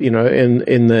out of,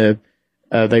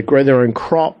 they grow their own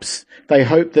crops. They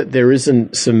hope that there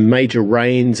isn't some major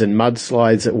rains and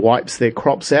mudslides that wipes their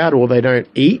crops out, or they don't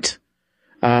eat.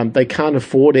 They can't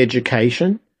afford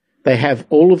education. They have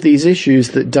all of these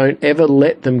issues that don't ever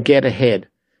let them get ahead.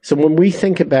 So when we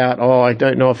think about, I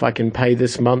don't know if I can pay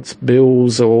this month's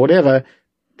bills or whatever,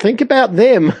 think about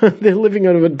them. They're living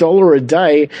on $1 a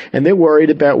day, and they're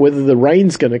worried about whether the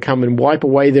rain's going to come and wipe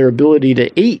away their ability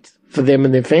to eat for them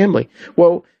and their family.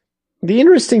 Well, the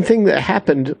interesting thing that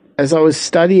happened as I was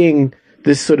studying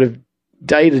this sort of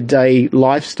day-to-day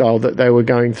lifestyle that they were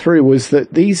going through was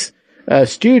that these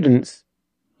students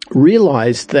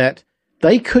realized that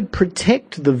they could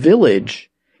protect the village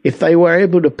if they were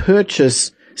able to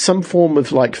purchase some form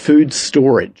of like food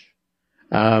storage.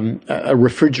 A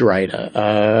refrigerator,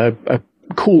 a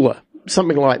cooler,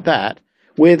 something like that,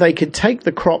 where they could take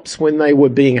the crops when they were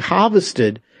being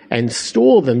harvested and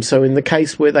store them. So in the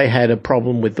case where they had a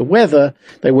problem with the weather,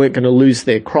 they weren't going to lose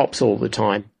their crops all the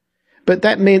time. But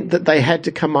that meant that they had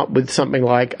to come up with something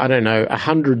like, I don't know,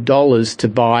 $100 to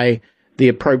buy the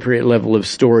appropriate level of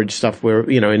storage stuff where,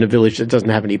 in a village that doesn't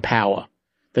have any power.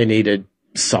 They needed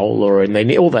solar and they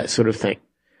need all that sort of thing.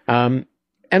 And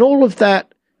all of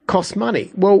that costs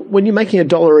money. Well, when you're making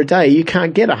 $1 a day, you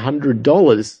can't get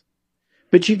 $100.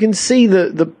 But you can see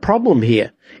the problem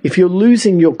here. If you're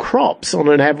losing your crops on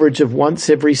an average of once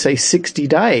every, say, 60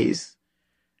 days,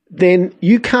 then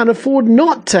you can't afford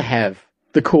not to have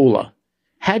the cooler.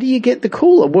 How do you get the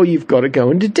cooler? Well, you've got to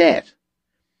go into debt.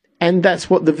 And that's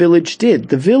what the village did.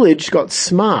 The village got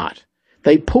smart.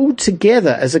 They pulled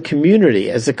together as a community,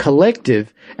 as a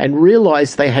collective, and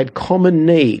realized they had common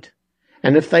need.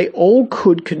 And if they all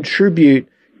could contribute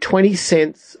 20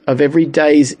 cents of every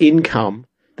day's income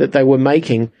that they were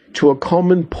making to a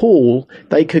common pool,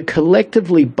 they could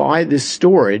collectively buy this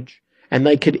storage and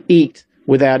they could eat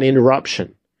without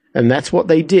interruption. And that's what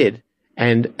they did.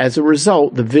 And as a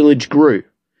result, the village grew.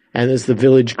 And as the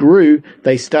village grew,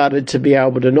 they started to be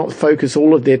able to not focus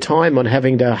all of their time on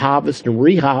having to harvest and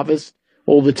reharvest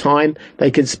all the time. They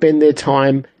could spend their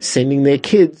time sending their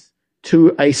kids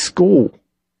to a school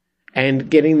and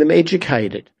getting them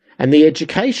educated. And the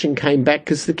education came back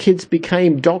because the kids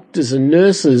became doctors and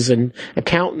nurses and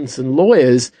accountants and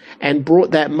lawyers and brought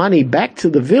that money back to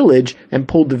the village and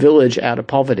pulled the village out of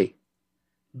poverty.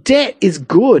 Debt is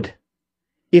good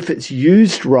if it's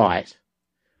used right.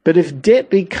 But if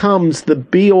debt becomes the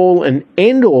be-all and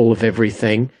end-all of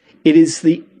everything, it is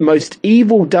the most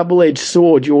evil double-edged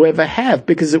sword you'll ever have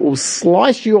because it will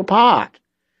slice you apart.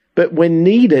 But when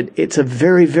needed, it's a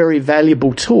very, very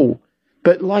valuable tool.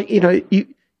 But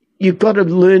you've got to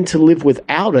learn to live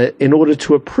without it in order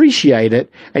to appreciate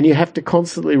it, and you have to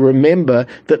constantly remember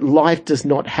that life does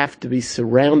not have to be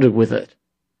surrounded with it.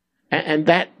 And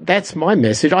that's my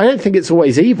message. I don't think it's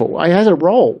always evil. It has a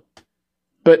role.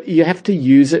 But you have to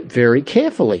use it very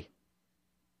carefully.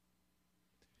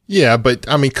 Yeah, but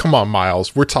I mean, come on,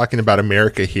 Miles. We're talking about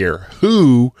America here.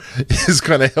 Who is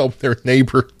going to help their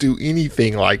neighbor do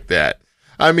anything like that?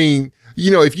 I mean,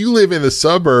 if you live in the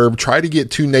suburb, try to get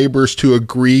two neighbors to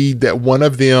agree that one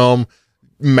of them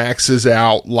maxes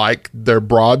out like their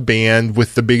broadband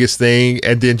with the biggest thing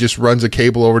and then just runs a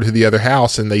cable over to the other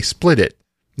house and they split it.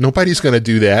 Nobody's going to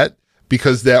do that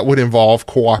because that would involve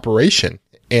cooperation.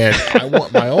 And I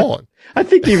want my own. I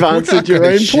think you've answered your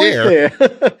own point there.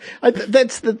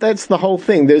 That's the whole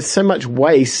thing. There's so much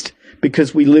waste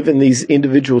because we live in these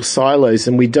individual silos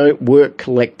and we don't work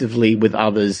collectively with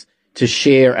others to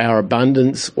share our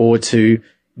abundance or to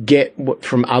get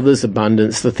from others'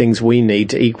 abundance the things we need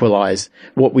to equalize.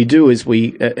 What we do is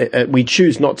we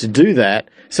choose not to do that.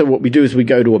 So what we do is we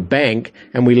go to a bank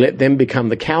and we let them become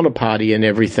the counterparty and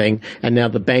everything. And now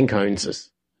the bank owns us.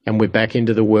 And we're back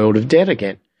into the world of debt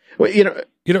again. Well,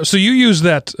 so you use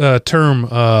that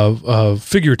term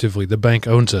figuratively. The bank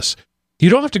owns us. You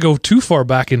don't have to go too far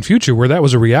back in future where that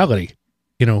was a reality.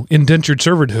 Indentured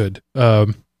servitude,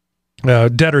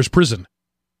 debtor's prison,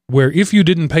 where if you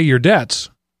didn't pay your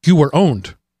debts, you were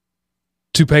owned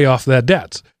to pay off that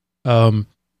debt. And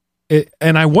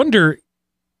I wonder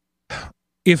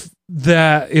if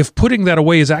putting that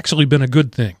away has actually been a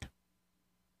good thing.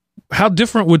 How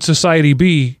different would society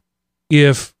be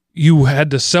if you had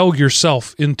to sell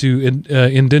yourself into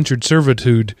indentured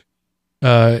servitude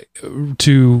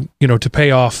to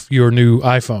pay off your new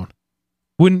iPhone?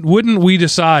 Wouldn't we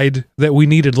decide that we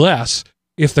needed less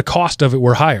if the cost of it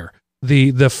were higher?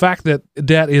 The fact that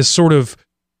debt is sort of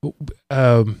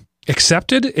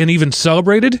accepted and even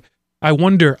celebrated, I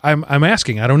wonder. I'm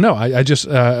asking. I don't know. I just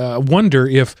wonder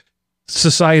if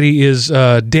society is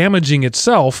damaging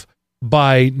itself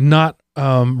by not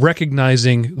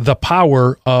recognizing the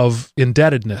power of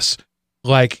indebtedness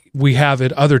like we have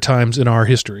at other times in our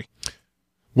history.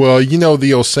 Well,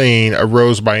 the old saying, a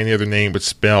rose by any other name would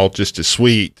smell just as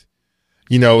sweet.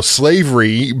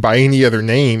 Slavery by any other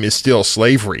name is still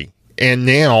slavery. And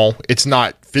now it's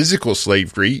not physical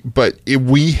slavery, but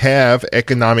we have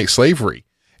economic slavery.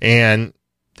 And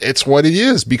it's what it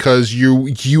is because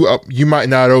you might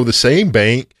not owe the same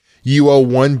bank. You owe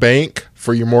one bank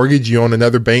for your mortgage. You own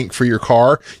another bank for your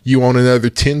car. You own another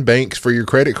 10 banks for your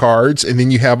credit cards. And then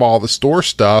you have all the store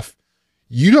stuff.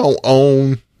 You don't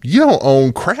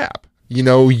own crap.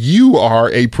 You are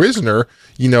a prisoner.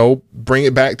 Bring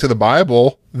it back to the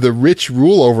Bible. The rich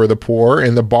rule over the poor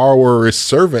and the borrower is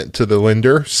servant to the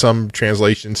lender. Some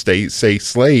translations say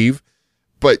slave,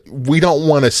 but we don't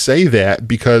want to say that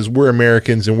because we're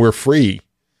Americans and we're free.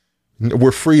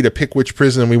 We're free to pick which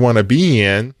prison we want to be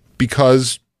in.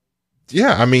 Because,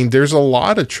 there's a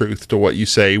lot of truth to what you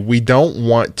say. We don't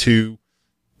want to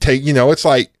take, it's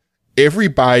like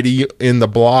everybody in the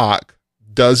block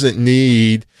doesn't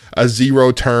need a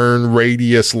 0-turn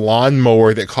radius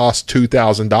lawnmower that costs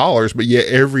 $2,000, but yet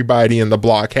everybody in the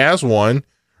block has one,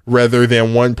 rather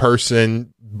than one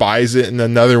person buys it and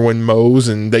another one mows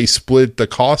and they split the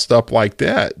cost up like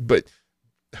that. But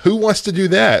who wants to do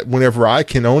that whenever I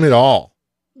can own it all?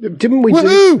 Didn't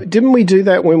we do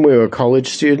that when we were college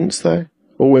students though?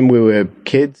 Or when we were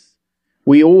kids?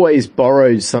 We always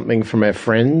borrowed something from our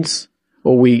friends,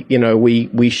 or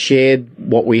we shared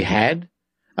what we had.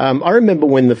 I remember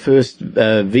when the first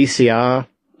VCR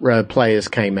players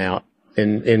came out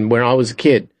in when I was a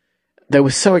kid. They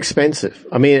were so expensive.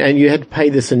 And you had to pay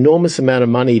this enormous amount of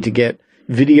money to get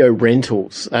video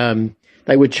rentals.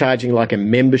 They were charging like a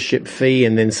membership fee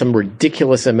and then some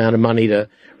ridiculous amount of money to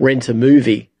rent a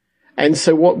movie. And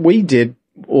so what we did,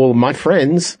 all my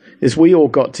friends, is we all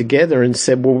got together and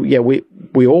said, well, yeah,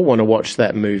 we all want to watch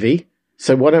that movie.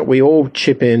 So why don't we all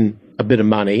chip in a bit of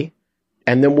money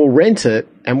and then we'll rent it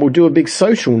and we'll do a big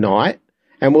social night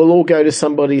and we'll all go to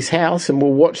somebody's house and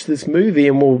we'll watch this movie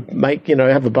and we'll make,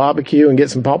 have a barbecue and get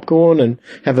some popcorn and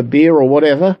have a beer or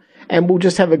whatever. And we'll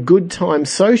just have a good time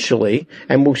socially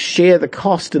and we'll share the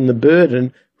cost and the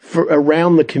burden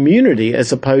around the community,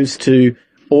 as opposed to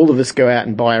all of us go out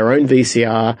and buy our own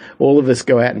VCR, all of us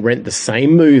go out and rent the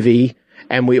same movie,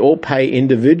 and we all pay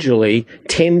individually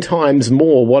 10 times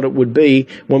more what it would be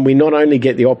when we not only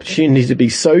get the opportunity to be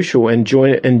social and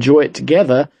enjoy it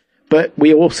together, but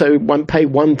we also won't pay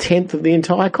 1/10 of the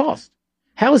entire cost.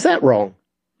 How is that wrong?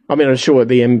 I mean, I'm sure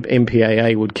the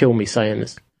MPAA would kill me saying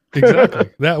this. Exactly.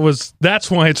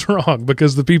 That's why it's wrong,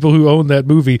 because the people who owned that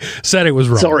movie said it was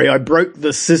wrong. Sorry, I broke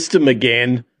the system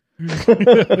again.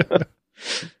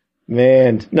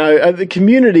 Man, no, the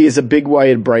community is a big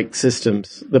way to break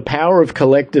systems. The power of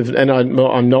collective, and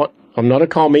I'm not a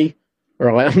commie,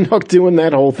 right? I'm not doing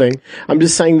that whole thing. I'm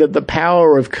just saying that the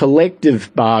power of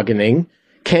collective bargaining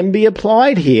can be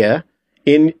applied here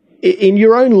in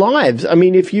your own lives. I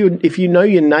mean, if you know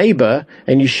your neighbor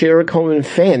and you share a common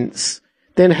fence,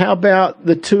 then how about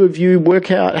the two of you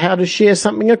work out how to share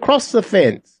something across the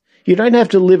fence? You don't have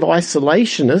to live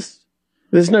isolationist.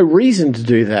 There's no reason to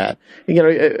do that.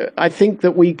 I think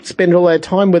that we spend all our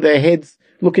time with our heads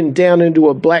looking down into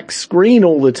a black screen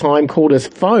all the time called a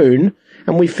phone,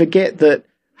 and we forget that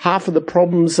half of the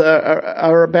problems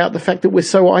are about the fact that we're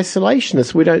so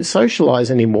isolationist. We don't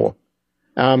socialize anymore.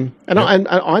 I'm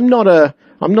not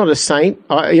a saint.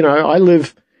 I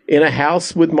live in a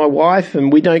house with my wife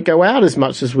and we don't go out as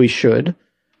much as we should.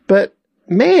 But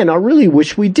man, I really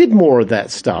wish we did more of that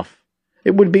stuff.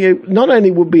 It would be, not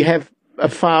only would we have a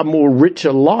far more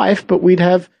richer life, but we'd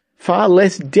have far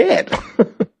less debt.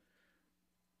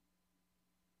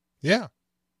 Yeah.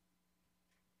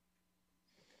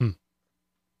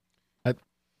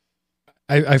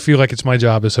 I feel like it's my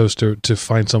job as host to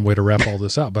find some way to wrap all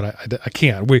this up, but I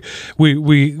can't.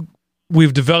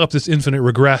 We've developed this infinite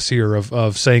regress here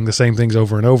of saying the same things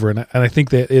over and over, and I think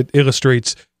that it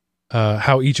illustrates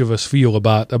how each of us feel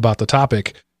about the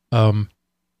topic.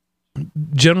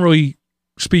 Generally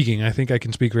speaking, I think I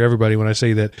can speak for everybody when I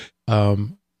say that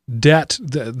debt,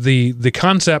 the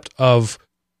concept of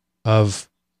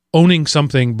owning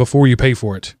something before you pay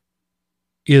for it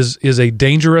is a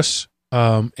dangerous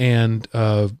and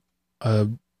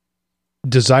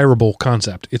desirable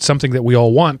concept. It's something that we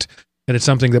all want. And it's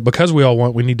something that, because we all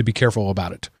want, we need to be careful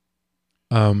about it.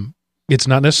 It's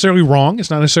not necessarily wrong. It's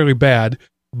not necessarily bad,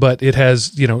 but it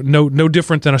has, no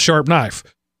different than a sharp knife.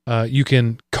 You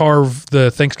can carve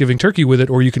the Thanksgiving turkey with it,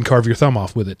 or you can carve your thumb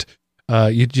off with it.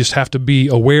 You just have to be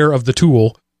aware of the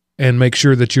tool and make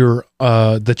sure that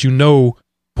that you know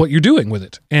what you're doing with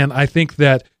it. And I think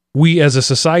that we as a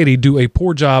society do a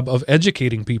poor job of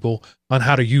educating people on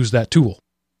how to use that tool.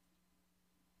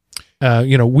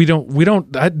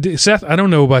 Seth, I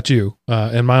don't know about you,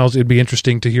 and Miles, it'd be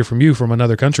interesting to hear from you from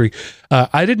another country.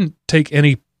 I didn't take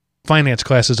any finance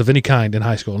classes of any kind in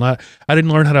high school. I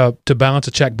didn't learn how to balance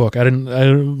a checkbook. I didn't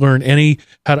learn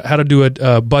how to do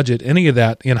a budget, any of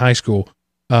that in high school.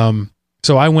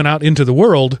 So I went out into the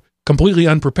world completely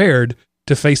unprepared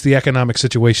to face the economic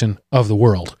situation of the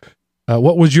world.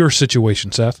 What was your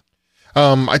situation, Seth?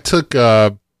 I took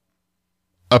a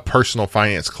personal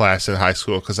finance class in high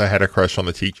school because I had a crush on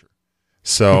the teacher.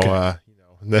 So, okay.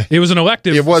 It was an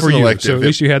elective. It was for an you, elective. So at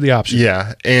least you had the option.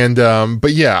 Yeah. And,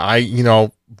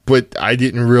 but I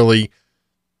didn't really,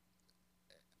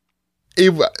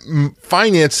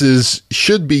 finances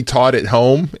should be taught at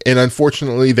home. And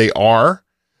unfortunately they are.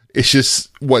 It's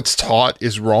just what's taught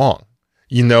is wrong,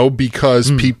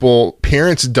 because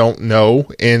parents don't know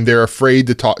and they're afraid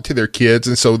to talk to their kids.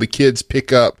 And so the kids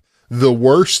pick up the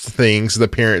worst things the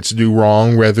parents do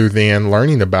wrong rather than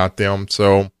learning about them.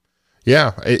 So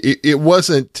yeah, it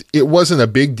wasn't a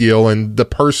big deal. And the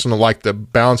personal, like the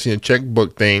balancing a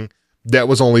checkbook thing, that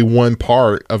was only one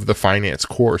part of the finance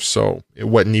course. So it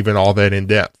wasn't even all that in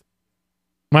depth.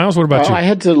 Miles, what about you? I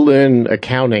had to learn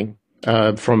accounting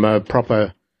from a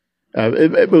proper, I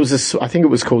think it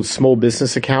was called small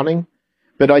business accounting.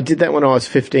 But I did that when I was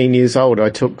 15 years old. I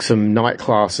took some night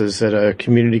classes at a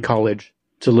community college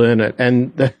to learn it.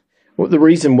 And the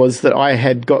reason was that I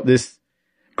had got this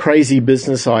crazy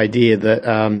business idea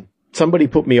that somebody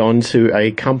put me on to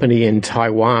a company in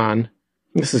Taiwan.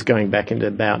 This is going back into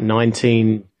about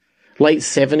late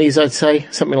 70s, I'd say,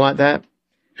 something like that,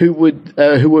 who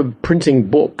were printing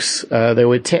books. They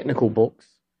were technical books.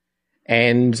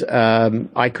 and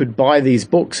I could buy these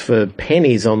books for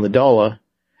pennies on the dollar.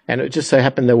 And it just so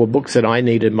happened there were books that I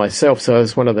needed myself. So it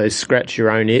was one of those scratch your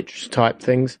own itch type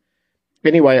things.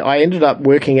 Anyway, I ended up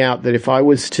working out that if I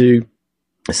was to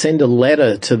send a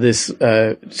letter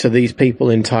to to these people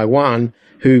in Taiwan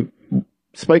who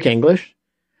spoke English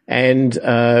and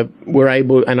were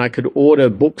able, and I could order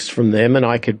books from them, and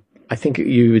I think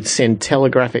you would send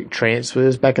telegraphic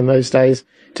transfers back in those days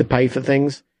to pay for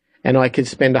things, and I could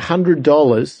spend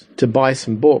 $100 to buy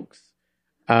some books.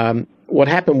 What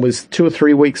happened was 2 or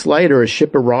 3 weeks later, a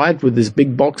ship arrived with this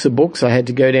big box of books. I had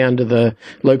to go down to the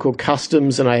local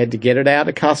customs and I had to get it out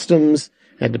of customs.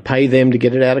 I had to pay them to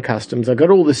get it out of customs. I got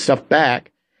all this stuff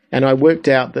back and I worked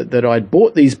out that I'd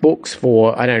bought these books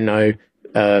for,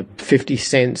 50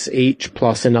 cents each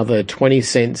plus another 20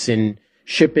 cents in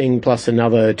shipping plus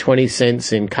another 20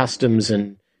 cents in customs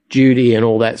and duty and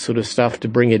all that sort of stuff to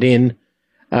bring it in.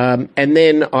 And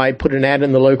then I put an ad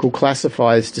in the local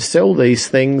classifieds to sell these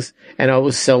things, and I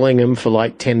was selling them for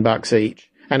like $10 each.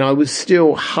 And I was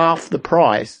still half the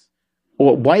price,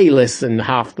 or way less than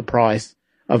half the price,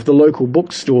 of the local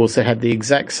bookstores that had the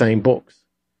exact same books.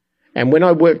 And when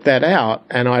I worked that out,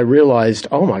 and I realized,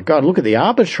 oh my God, look at the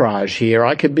arbitrage here.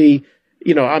 I could be,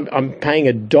 I'm paying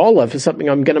 $1 for something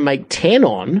I'm going to make 10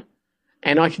 on,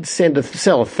 and I could sell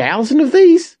 1,000 of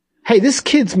these. Hey, this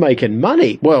kid's making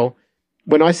money. Well,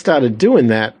 when I started doing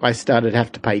that, I started to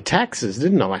have to pay taxes,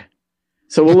 didn't I?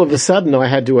 So all of a sudden I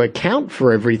had to account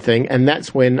for everything. And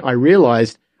that's when I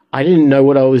realized I didn't know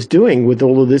what I was doing with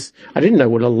all of this. I didn't know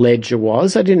what a ledger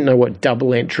was. I didn't know what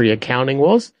double entry accounting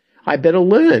was. I better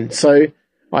learn. So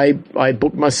I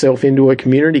booked myself into a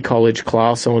community college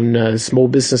class on small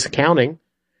business accounting.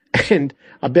 And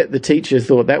I bet the teacher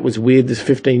thought that was weird. This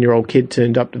 15-year-old kid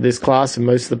turned up to this class and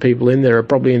most of the people in there are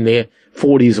probably in their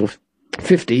 40s or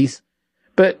 50s.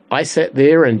 But I sat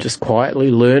there and just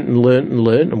quietly learned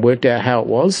and worked out how it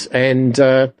was. And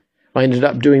I ended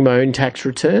up doing my own tax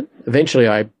return. Eventually,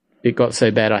 it got so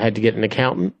bad I had to get an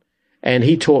accountant. And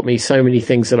he taught me so many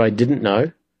things that I didn't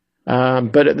know.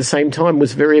 But at the same time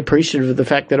was very appreciative of the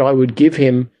fact that I would give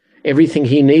him everything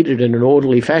he needed in an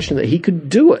orderly fashion, that he could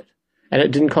do it. And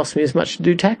it didn't cost me as much to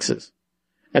do taxes.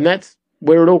 And that's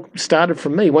where it all started for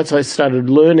me. Once I started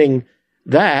learning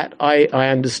that, I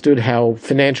understood how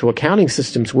financial accounting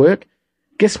systems work.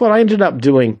 Guess what I ended up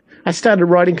doing? I started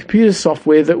writing computer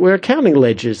software that were accounting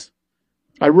ledgers.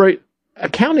 I wrote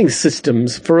accounting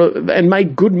systems and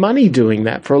made good money doing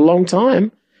that for a long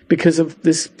time because of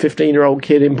this 15-year-old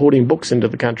kid importing books into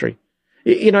the country.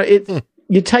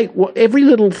 You take every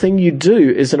little thing you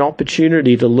do is an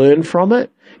opportunity to learn from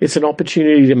it. It's an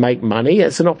opportunity to make money.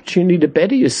 It's an opportunity to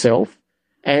better yourself.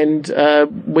 And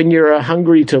when you're a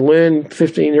hungry to learn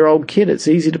 15-year-old kid, it's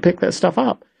easy to pick that stuff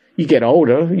up. You get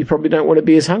older, you probably don't want to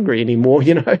be as hungry anymore,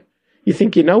 You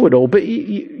think you know it all, but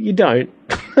you don't.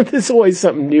 There's always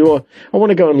something new. I want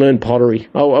to go and learn pottery.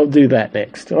 I'll do that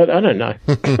next. I don't know.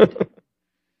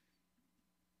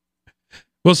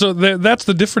 Well, so that's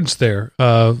the difference there.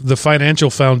 The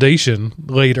financial foundation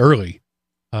laid early.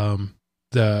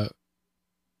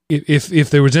 If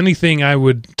there was anything I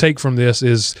would take from this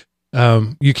is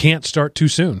you can't start too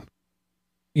soon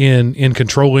in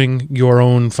controlling your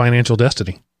own financial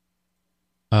destiny.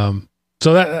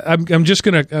 So that I'm just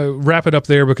going to wrap it up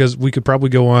there because we could probably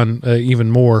go on even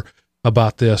more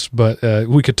about this, but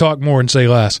we could talk more and say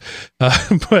less.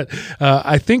 But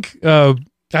I think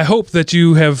I hope that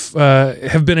you have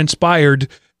been inspired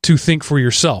to think for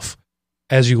yourself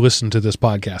as you listen to this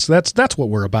podcast. That's what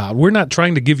we're about. We're not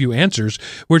trying to give you answers.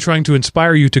 We're trying to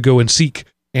inspire you to go and seek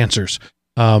answers.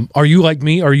 Are you like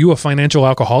me? Are you a financial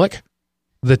alcoholic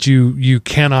that you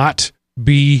cannot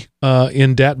be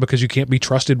in debt because you can't be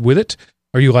trusted with it?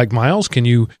 Are you like Miles? Can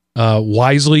you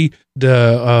wisely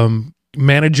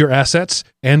manage your assets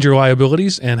and your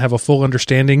liabilities and have a full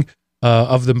understanding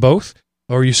of them both?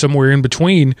 Or are you somewhere in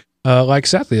between like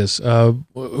Seth is?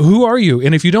 Who are you?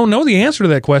 And if you don't know the answer to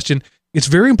that question, it's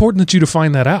very important that you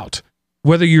define that out.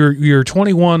 Whether you're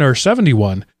 21 or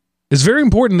 71, it's very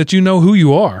important that you know who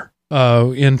you are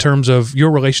in terms of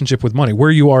your relationship with money,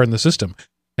 where you are in the system,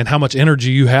 and how much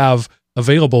energy you have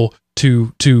available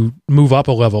to move up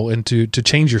a level and to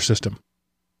change your system.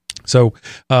 So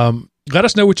let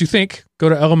us know what you think. Go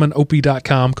to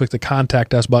elementop.com, click the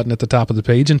Contact Us button at the top of the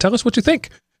page, and tell us what you think.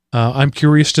 I'm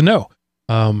curious to know.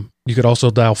 You could also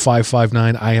dial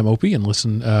 559-IMOP and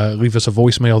listen, leave us a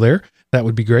voicemail there. That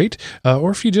would be great.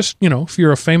 Or if you just, if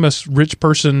you're a famous rich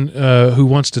person who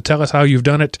wants to tell us how you've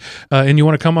done it and you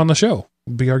want to come on the show,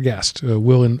 be our guest.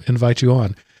 We'll invite you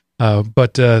on.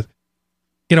 But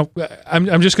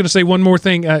I'm just going to say one more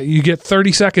thing. You get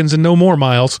 30 seconds and no more,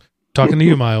 Miles. talking to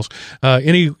you, Miles.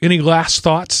 Any last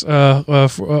thoughts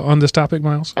on this topic,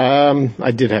 Miles?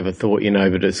 I did have a thought,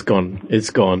 but it's gone. It's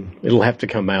gone. It'll have to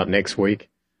come out next week.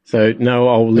 So no,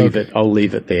 I'll leave it. I'll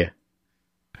leave it there.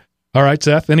 All right,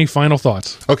 Seth. Any final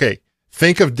thoughts? Okay.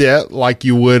 Think of debt like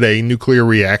you would a nuclear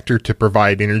reactor to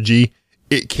provide energy.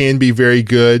 It can be very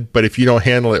good, but if you don't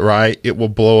handle it right, it will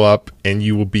blow up and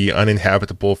you will be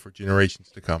uninhabitable for generations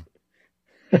to come.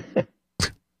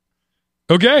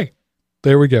 Okay.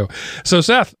 There we go. So,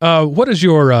 Seth, what is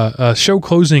your show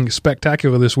closing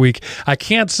spectacular this week? I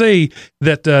can't say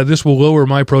that this will lower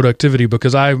my productivity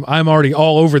because I'm already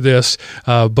all over this,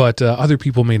 but other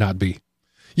people may not be.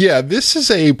 Yeah, this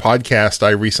is a podcast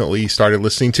I recently started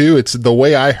listening to. It's The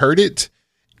Way I Heard It.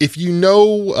 If you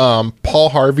know Paul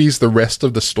Harvey's The Rest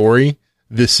of the Story,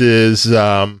 this is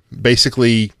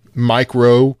basically Mike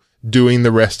Rowe doing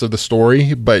the rest of the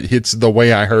story, but it's The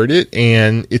Way I Heard It,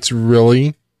 and it's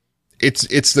really,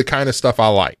 it's the kind of stuff I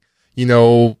like.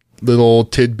 Little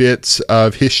tidbits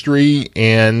of history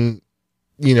and,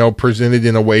 presented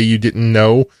in a way you didn't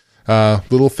know.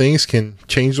 Little things can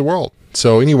change the world.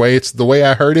 So anyway, it's The Way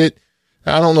I Heard It.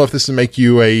 I don't know if this will make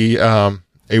you a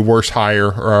worse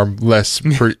hire or less.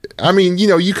 You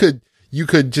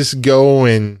could just go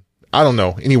and I don't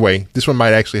know. Anyway, this one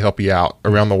might actually help you out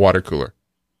around the water cooler.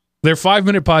 Their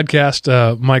 5-minute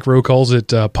podcast, Mike Rowe calls it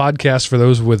podcast for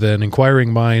those with an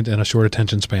inquiring mind and a short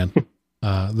attention span.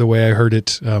 The Way I Heard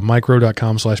It,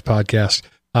 MikeRowe.com/podcast.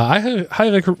 I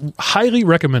highly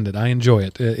recommend it. I enjoy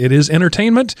it. It is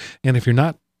entertainment. And if you're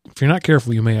not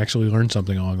careful, you may actually learn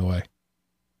something along the way.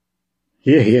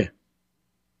 Yeah.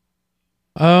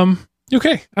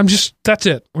 Okay. That's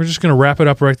it. We're just going to wrap it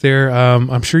up right there.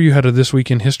 I'm sure you had a This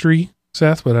Week in History,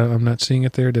 Seth, but I'm not seeing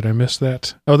it there. Did I miss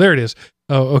that? Oh, there it is.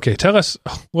 Oh, okay. Tell us.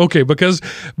 Okay. Because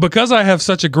I have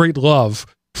such a great love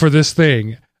for this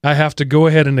thing, I have to go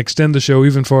ahead and extend the show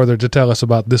even farther to tell us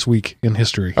about This Week in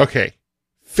History. Okay.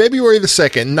 February the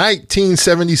 2nd,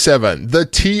 1977, the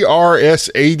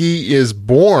TRS-80 is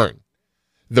born.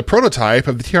 The prototype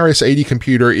of the TRS-80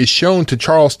 computer is shown to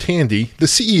Charles Tandy, the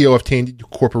CEO of Tandy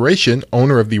Corporation,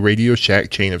 owner of the Radio Shack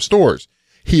chain of stores.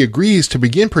 He agrees to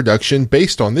begin production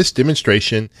based on this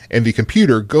demonstration, and the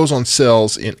computer goes on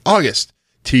sales in August.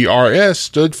 TRS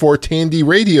stood for Tandy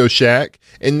Radio Shack,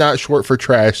 and not short for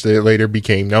trash that it later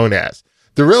became known as.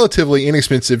 The relatively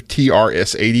inexpensive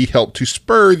TRS-80 helped to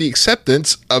spur the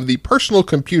acceptance of the personal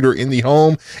computer in the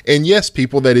home. And yes,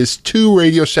 people, that is 2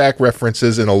 Radio Shack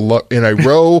references in a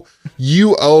row.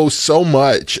 You owe so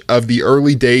much of the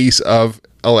early days of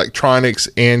electronics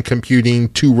and computing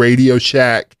to Radio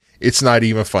Shack. It's not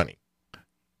even funny.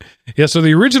 Yeah, so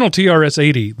the original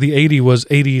TRS-80, the 80 was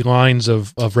 80 lines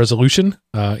of resolution.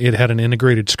 It had an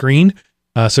integrated screen.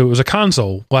 So it was a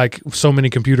console, like so many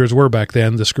computers were back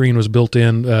then. The screen was built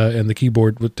in and the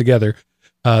keyboard was together.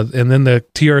 And then the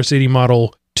TRS-80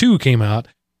 Model 2 came out,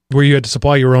 where you had to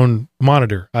supply your own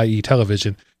monitor, i.e.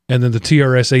 television. And then the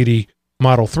TRS-80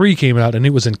 Model 3 came out, and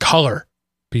it was in color,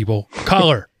 people.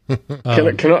 Color.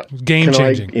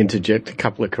 Game-changing. Can I interject a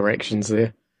couple of corrections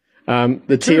there?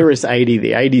 The TRS-80,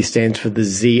 the 80 stands for the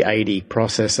Z80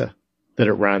 processor that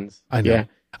it runs. I know. Yeah.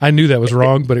 I knew that was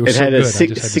wrong, but it was so good. It had a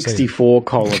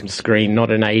 64-column screen,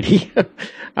 not an 80.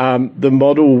 The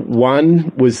Model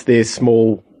 1 was their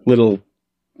small little,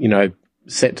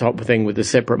 set-top thing with a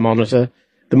separate monitor.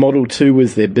 The Model 2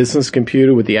 was their business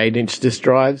computer with the 8-inch disk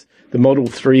drives. The Model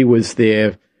 3 was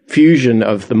their fusion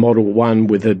of the Model 1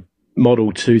 with a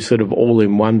Model 2 sort of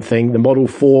all-in-one thing. The Model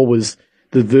 4 was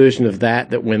the version of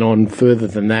that went on further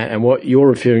than that. And what you're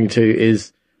referring to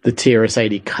is the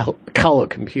TRS-80 color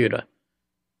computer.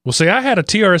 Well, see, I had a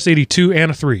TRS-82 and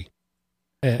a 3.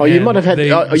 You might have had.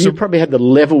 You probably had the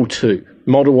level 2,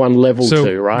 Model 1 level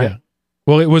 2, right? Yeah.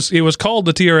 Well, it was called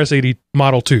the TRS-80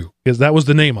 Model 2 because that was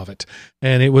the name of it,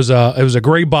 and it was a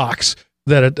gray box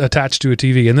that attached to a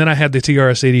TV. And then I had the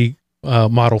TRS-80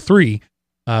 Model 3,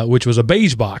 which was a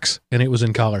beige box, and it was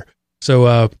in color.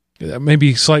 So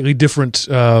maybe slightly different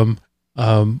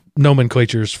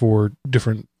nomenclatures for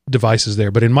different devices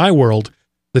there. But in my world,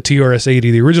 the TRS-80,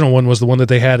 the original one, was the one that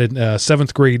they had in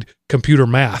 7th grade computer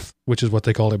math, which is what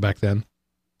they called it back then.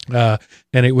 And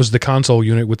it was the console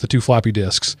unit with the 2 floppy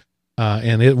disks.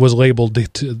 And it was labeled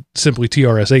simply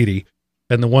TRS-80.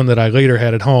 And the one that I later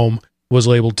had at home was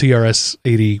labeled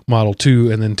TRS-80 Model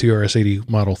 2 and then TRS-80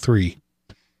 Model 3.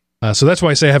 So that's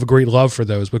why I say I have a great love for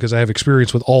those, because I have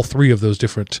experience with all 3 of those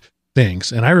different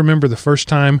things. And I remember the first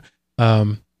time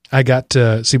I got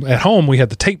to see, at home we had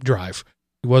the tape drive.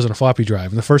 It wasn't a floppy drive.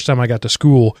 And the first time I got to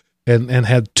school and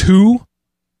had 2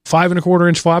 5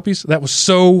 1/4-inch floppies. That was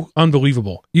so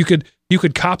unbelievable. You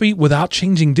could copy without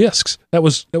changing discs. That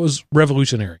was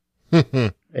revolutionary.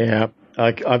 Yeah,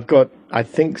 I've got, I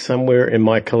think, somewhere in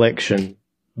my collection,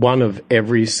 one of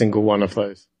every single one of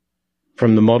those,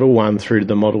 from the Model 1 through to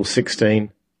the Model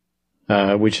 16,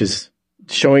 which is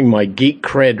showing my geek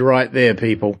cred right there,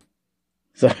 people.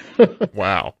 So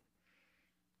Wow.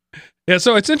 Yeah,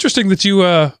 so it's interesting that you,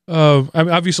 I mean,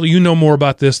 obviously, you know more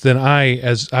about this than I,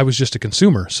 as I was just a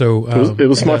consumer. So it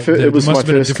was my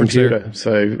first computer. There.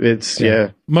 So it's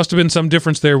must have been some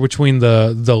difference there between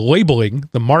the labeling,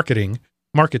 the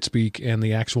market speak, and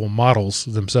the actual models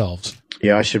themselves.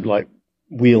 Yeah, I should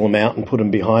wheel them out and put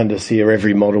them behind us here.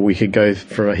 Every model we could go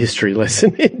for a history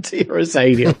lesson in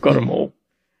TRS-80. I've got them all.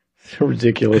 It's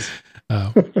ridiculous.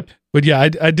 But yeah,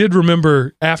 I did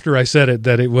remember after I said it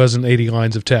that it wasn't 80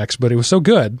 lines of text, but it was so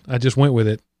good, I just went with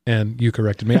it, and you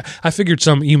corrected me. I figured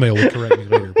some email would correct me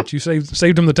later, but you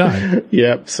saved him the time.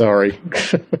 Yep, sorry.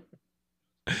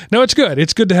 No, it's good.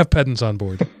 It's good to have pedants on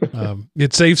board.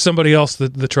 It saves somebody else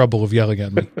the trouble of yelling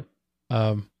at me.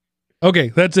 Okay,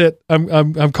 that's it.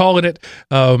 I'm calling it.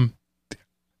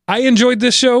 I enjoyed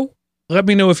this show. Let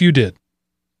me know if you did,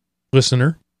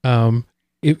 listener.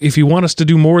 If you want us to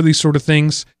do more of these sort of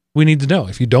things, we need to know.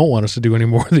 If you don't want us to do any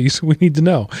more of these, we need to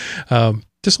know.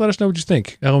 Just let us know what you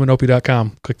think.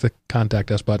 elementop.com. Click the Contact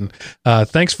Us button.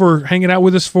 Thanks for hanging out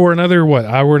with us for another,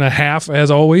 hour and a half, as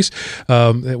always.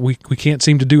 We can't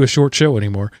seem to do a short show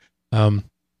anymore.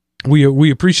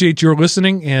 We appreciate your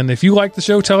listening, and if you like the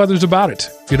show, tell others about it.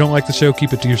 If you don't like the show,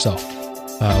 keep it to yourself.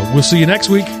 We'll see you next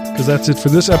week, because that's it for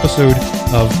this episode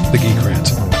of The Geek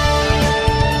Rant.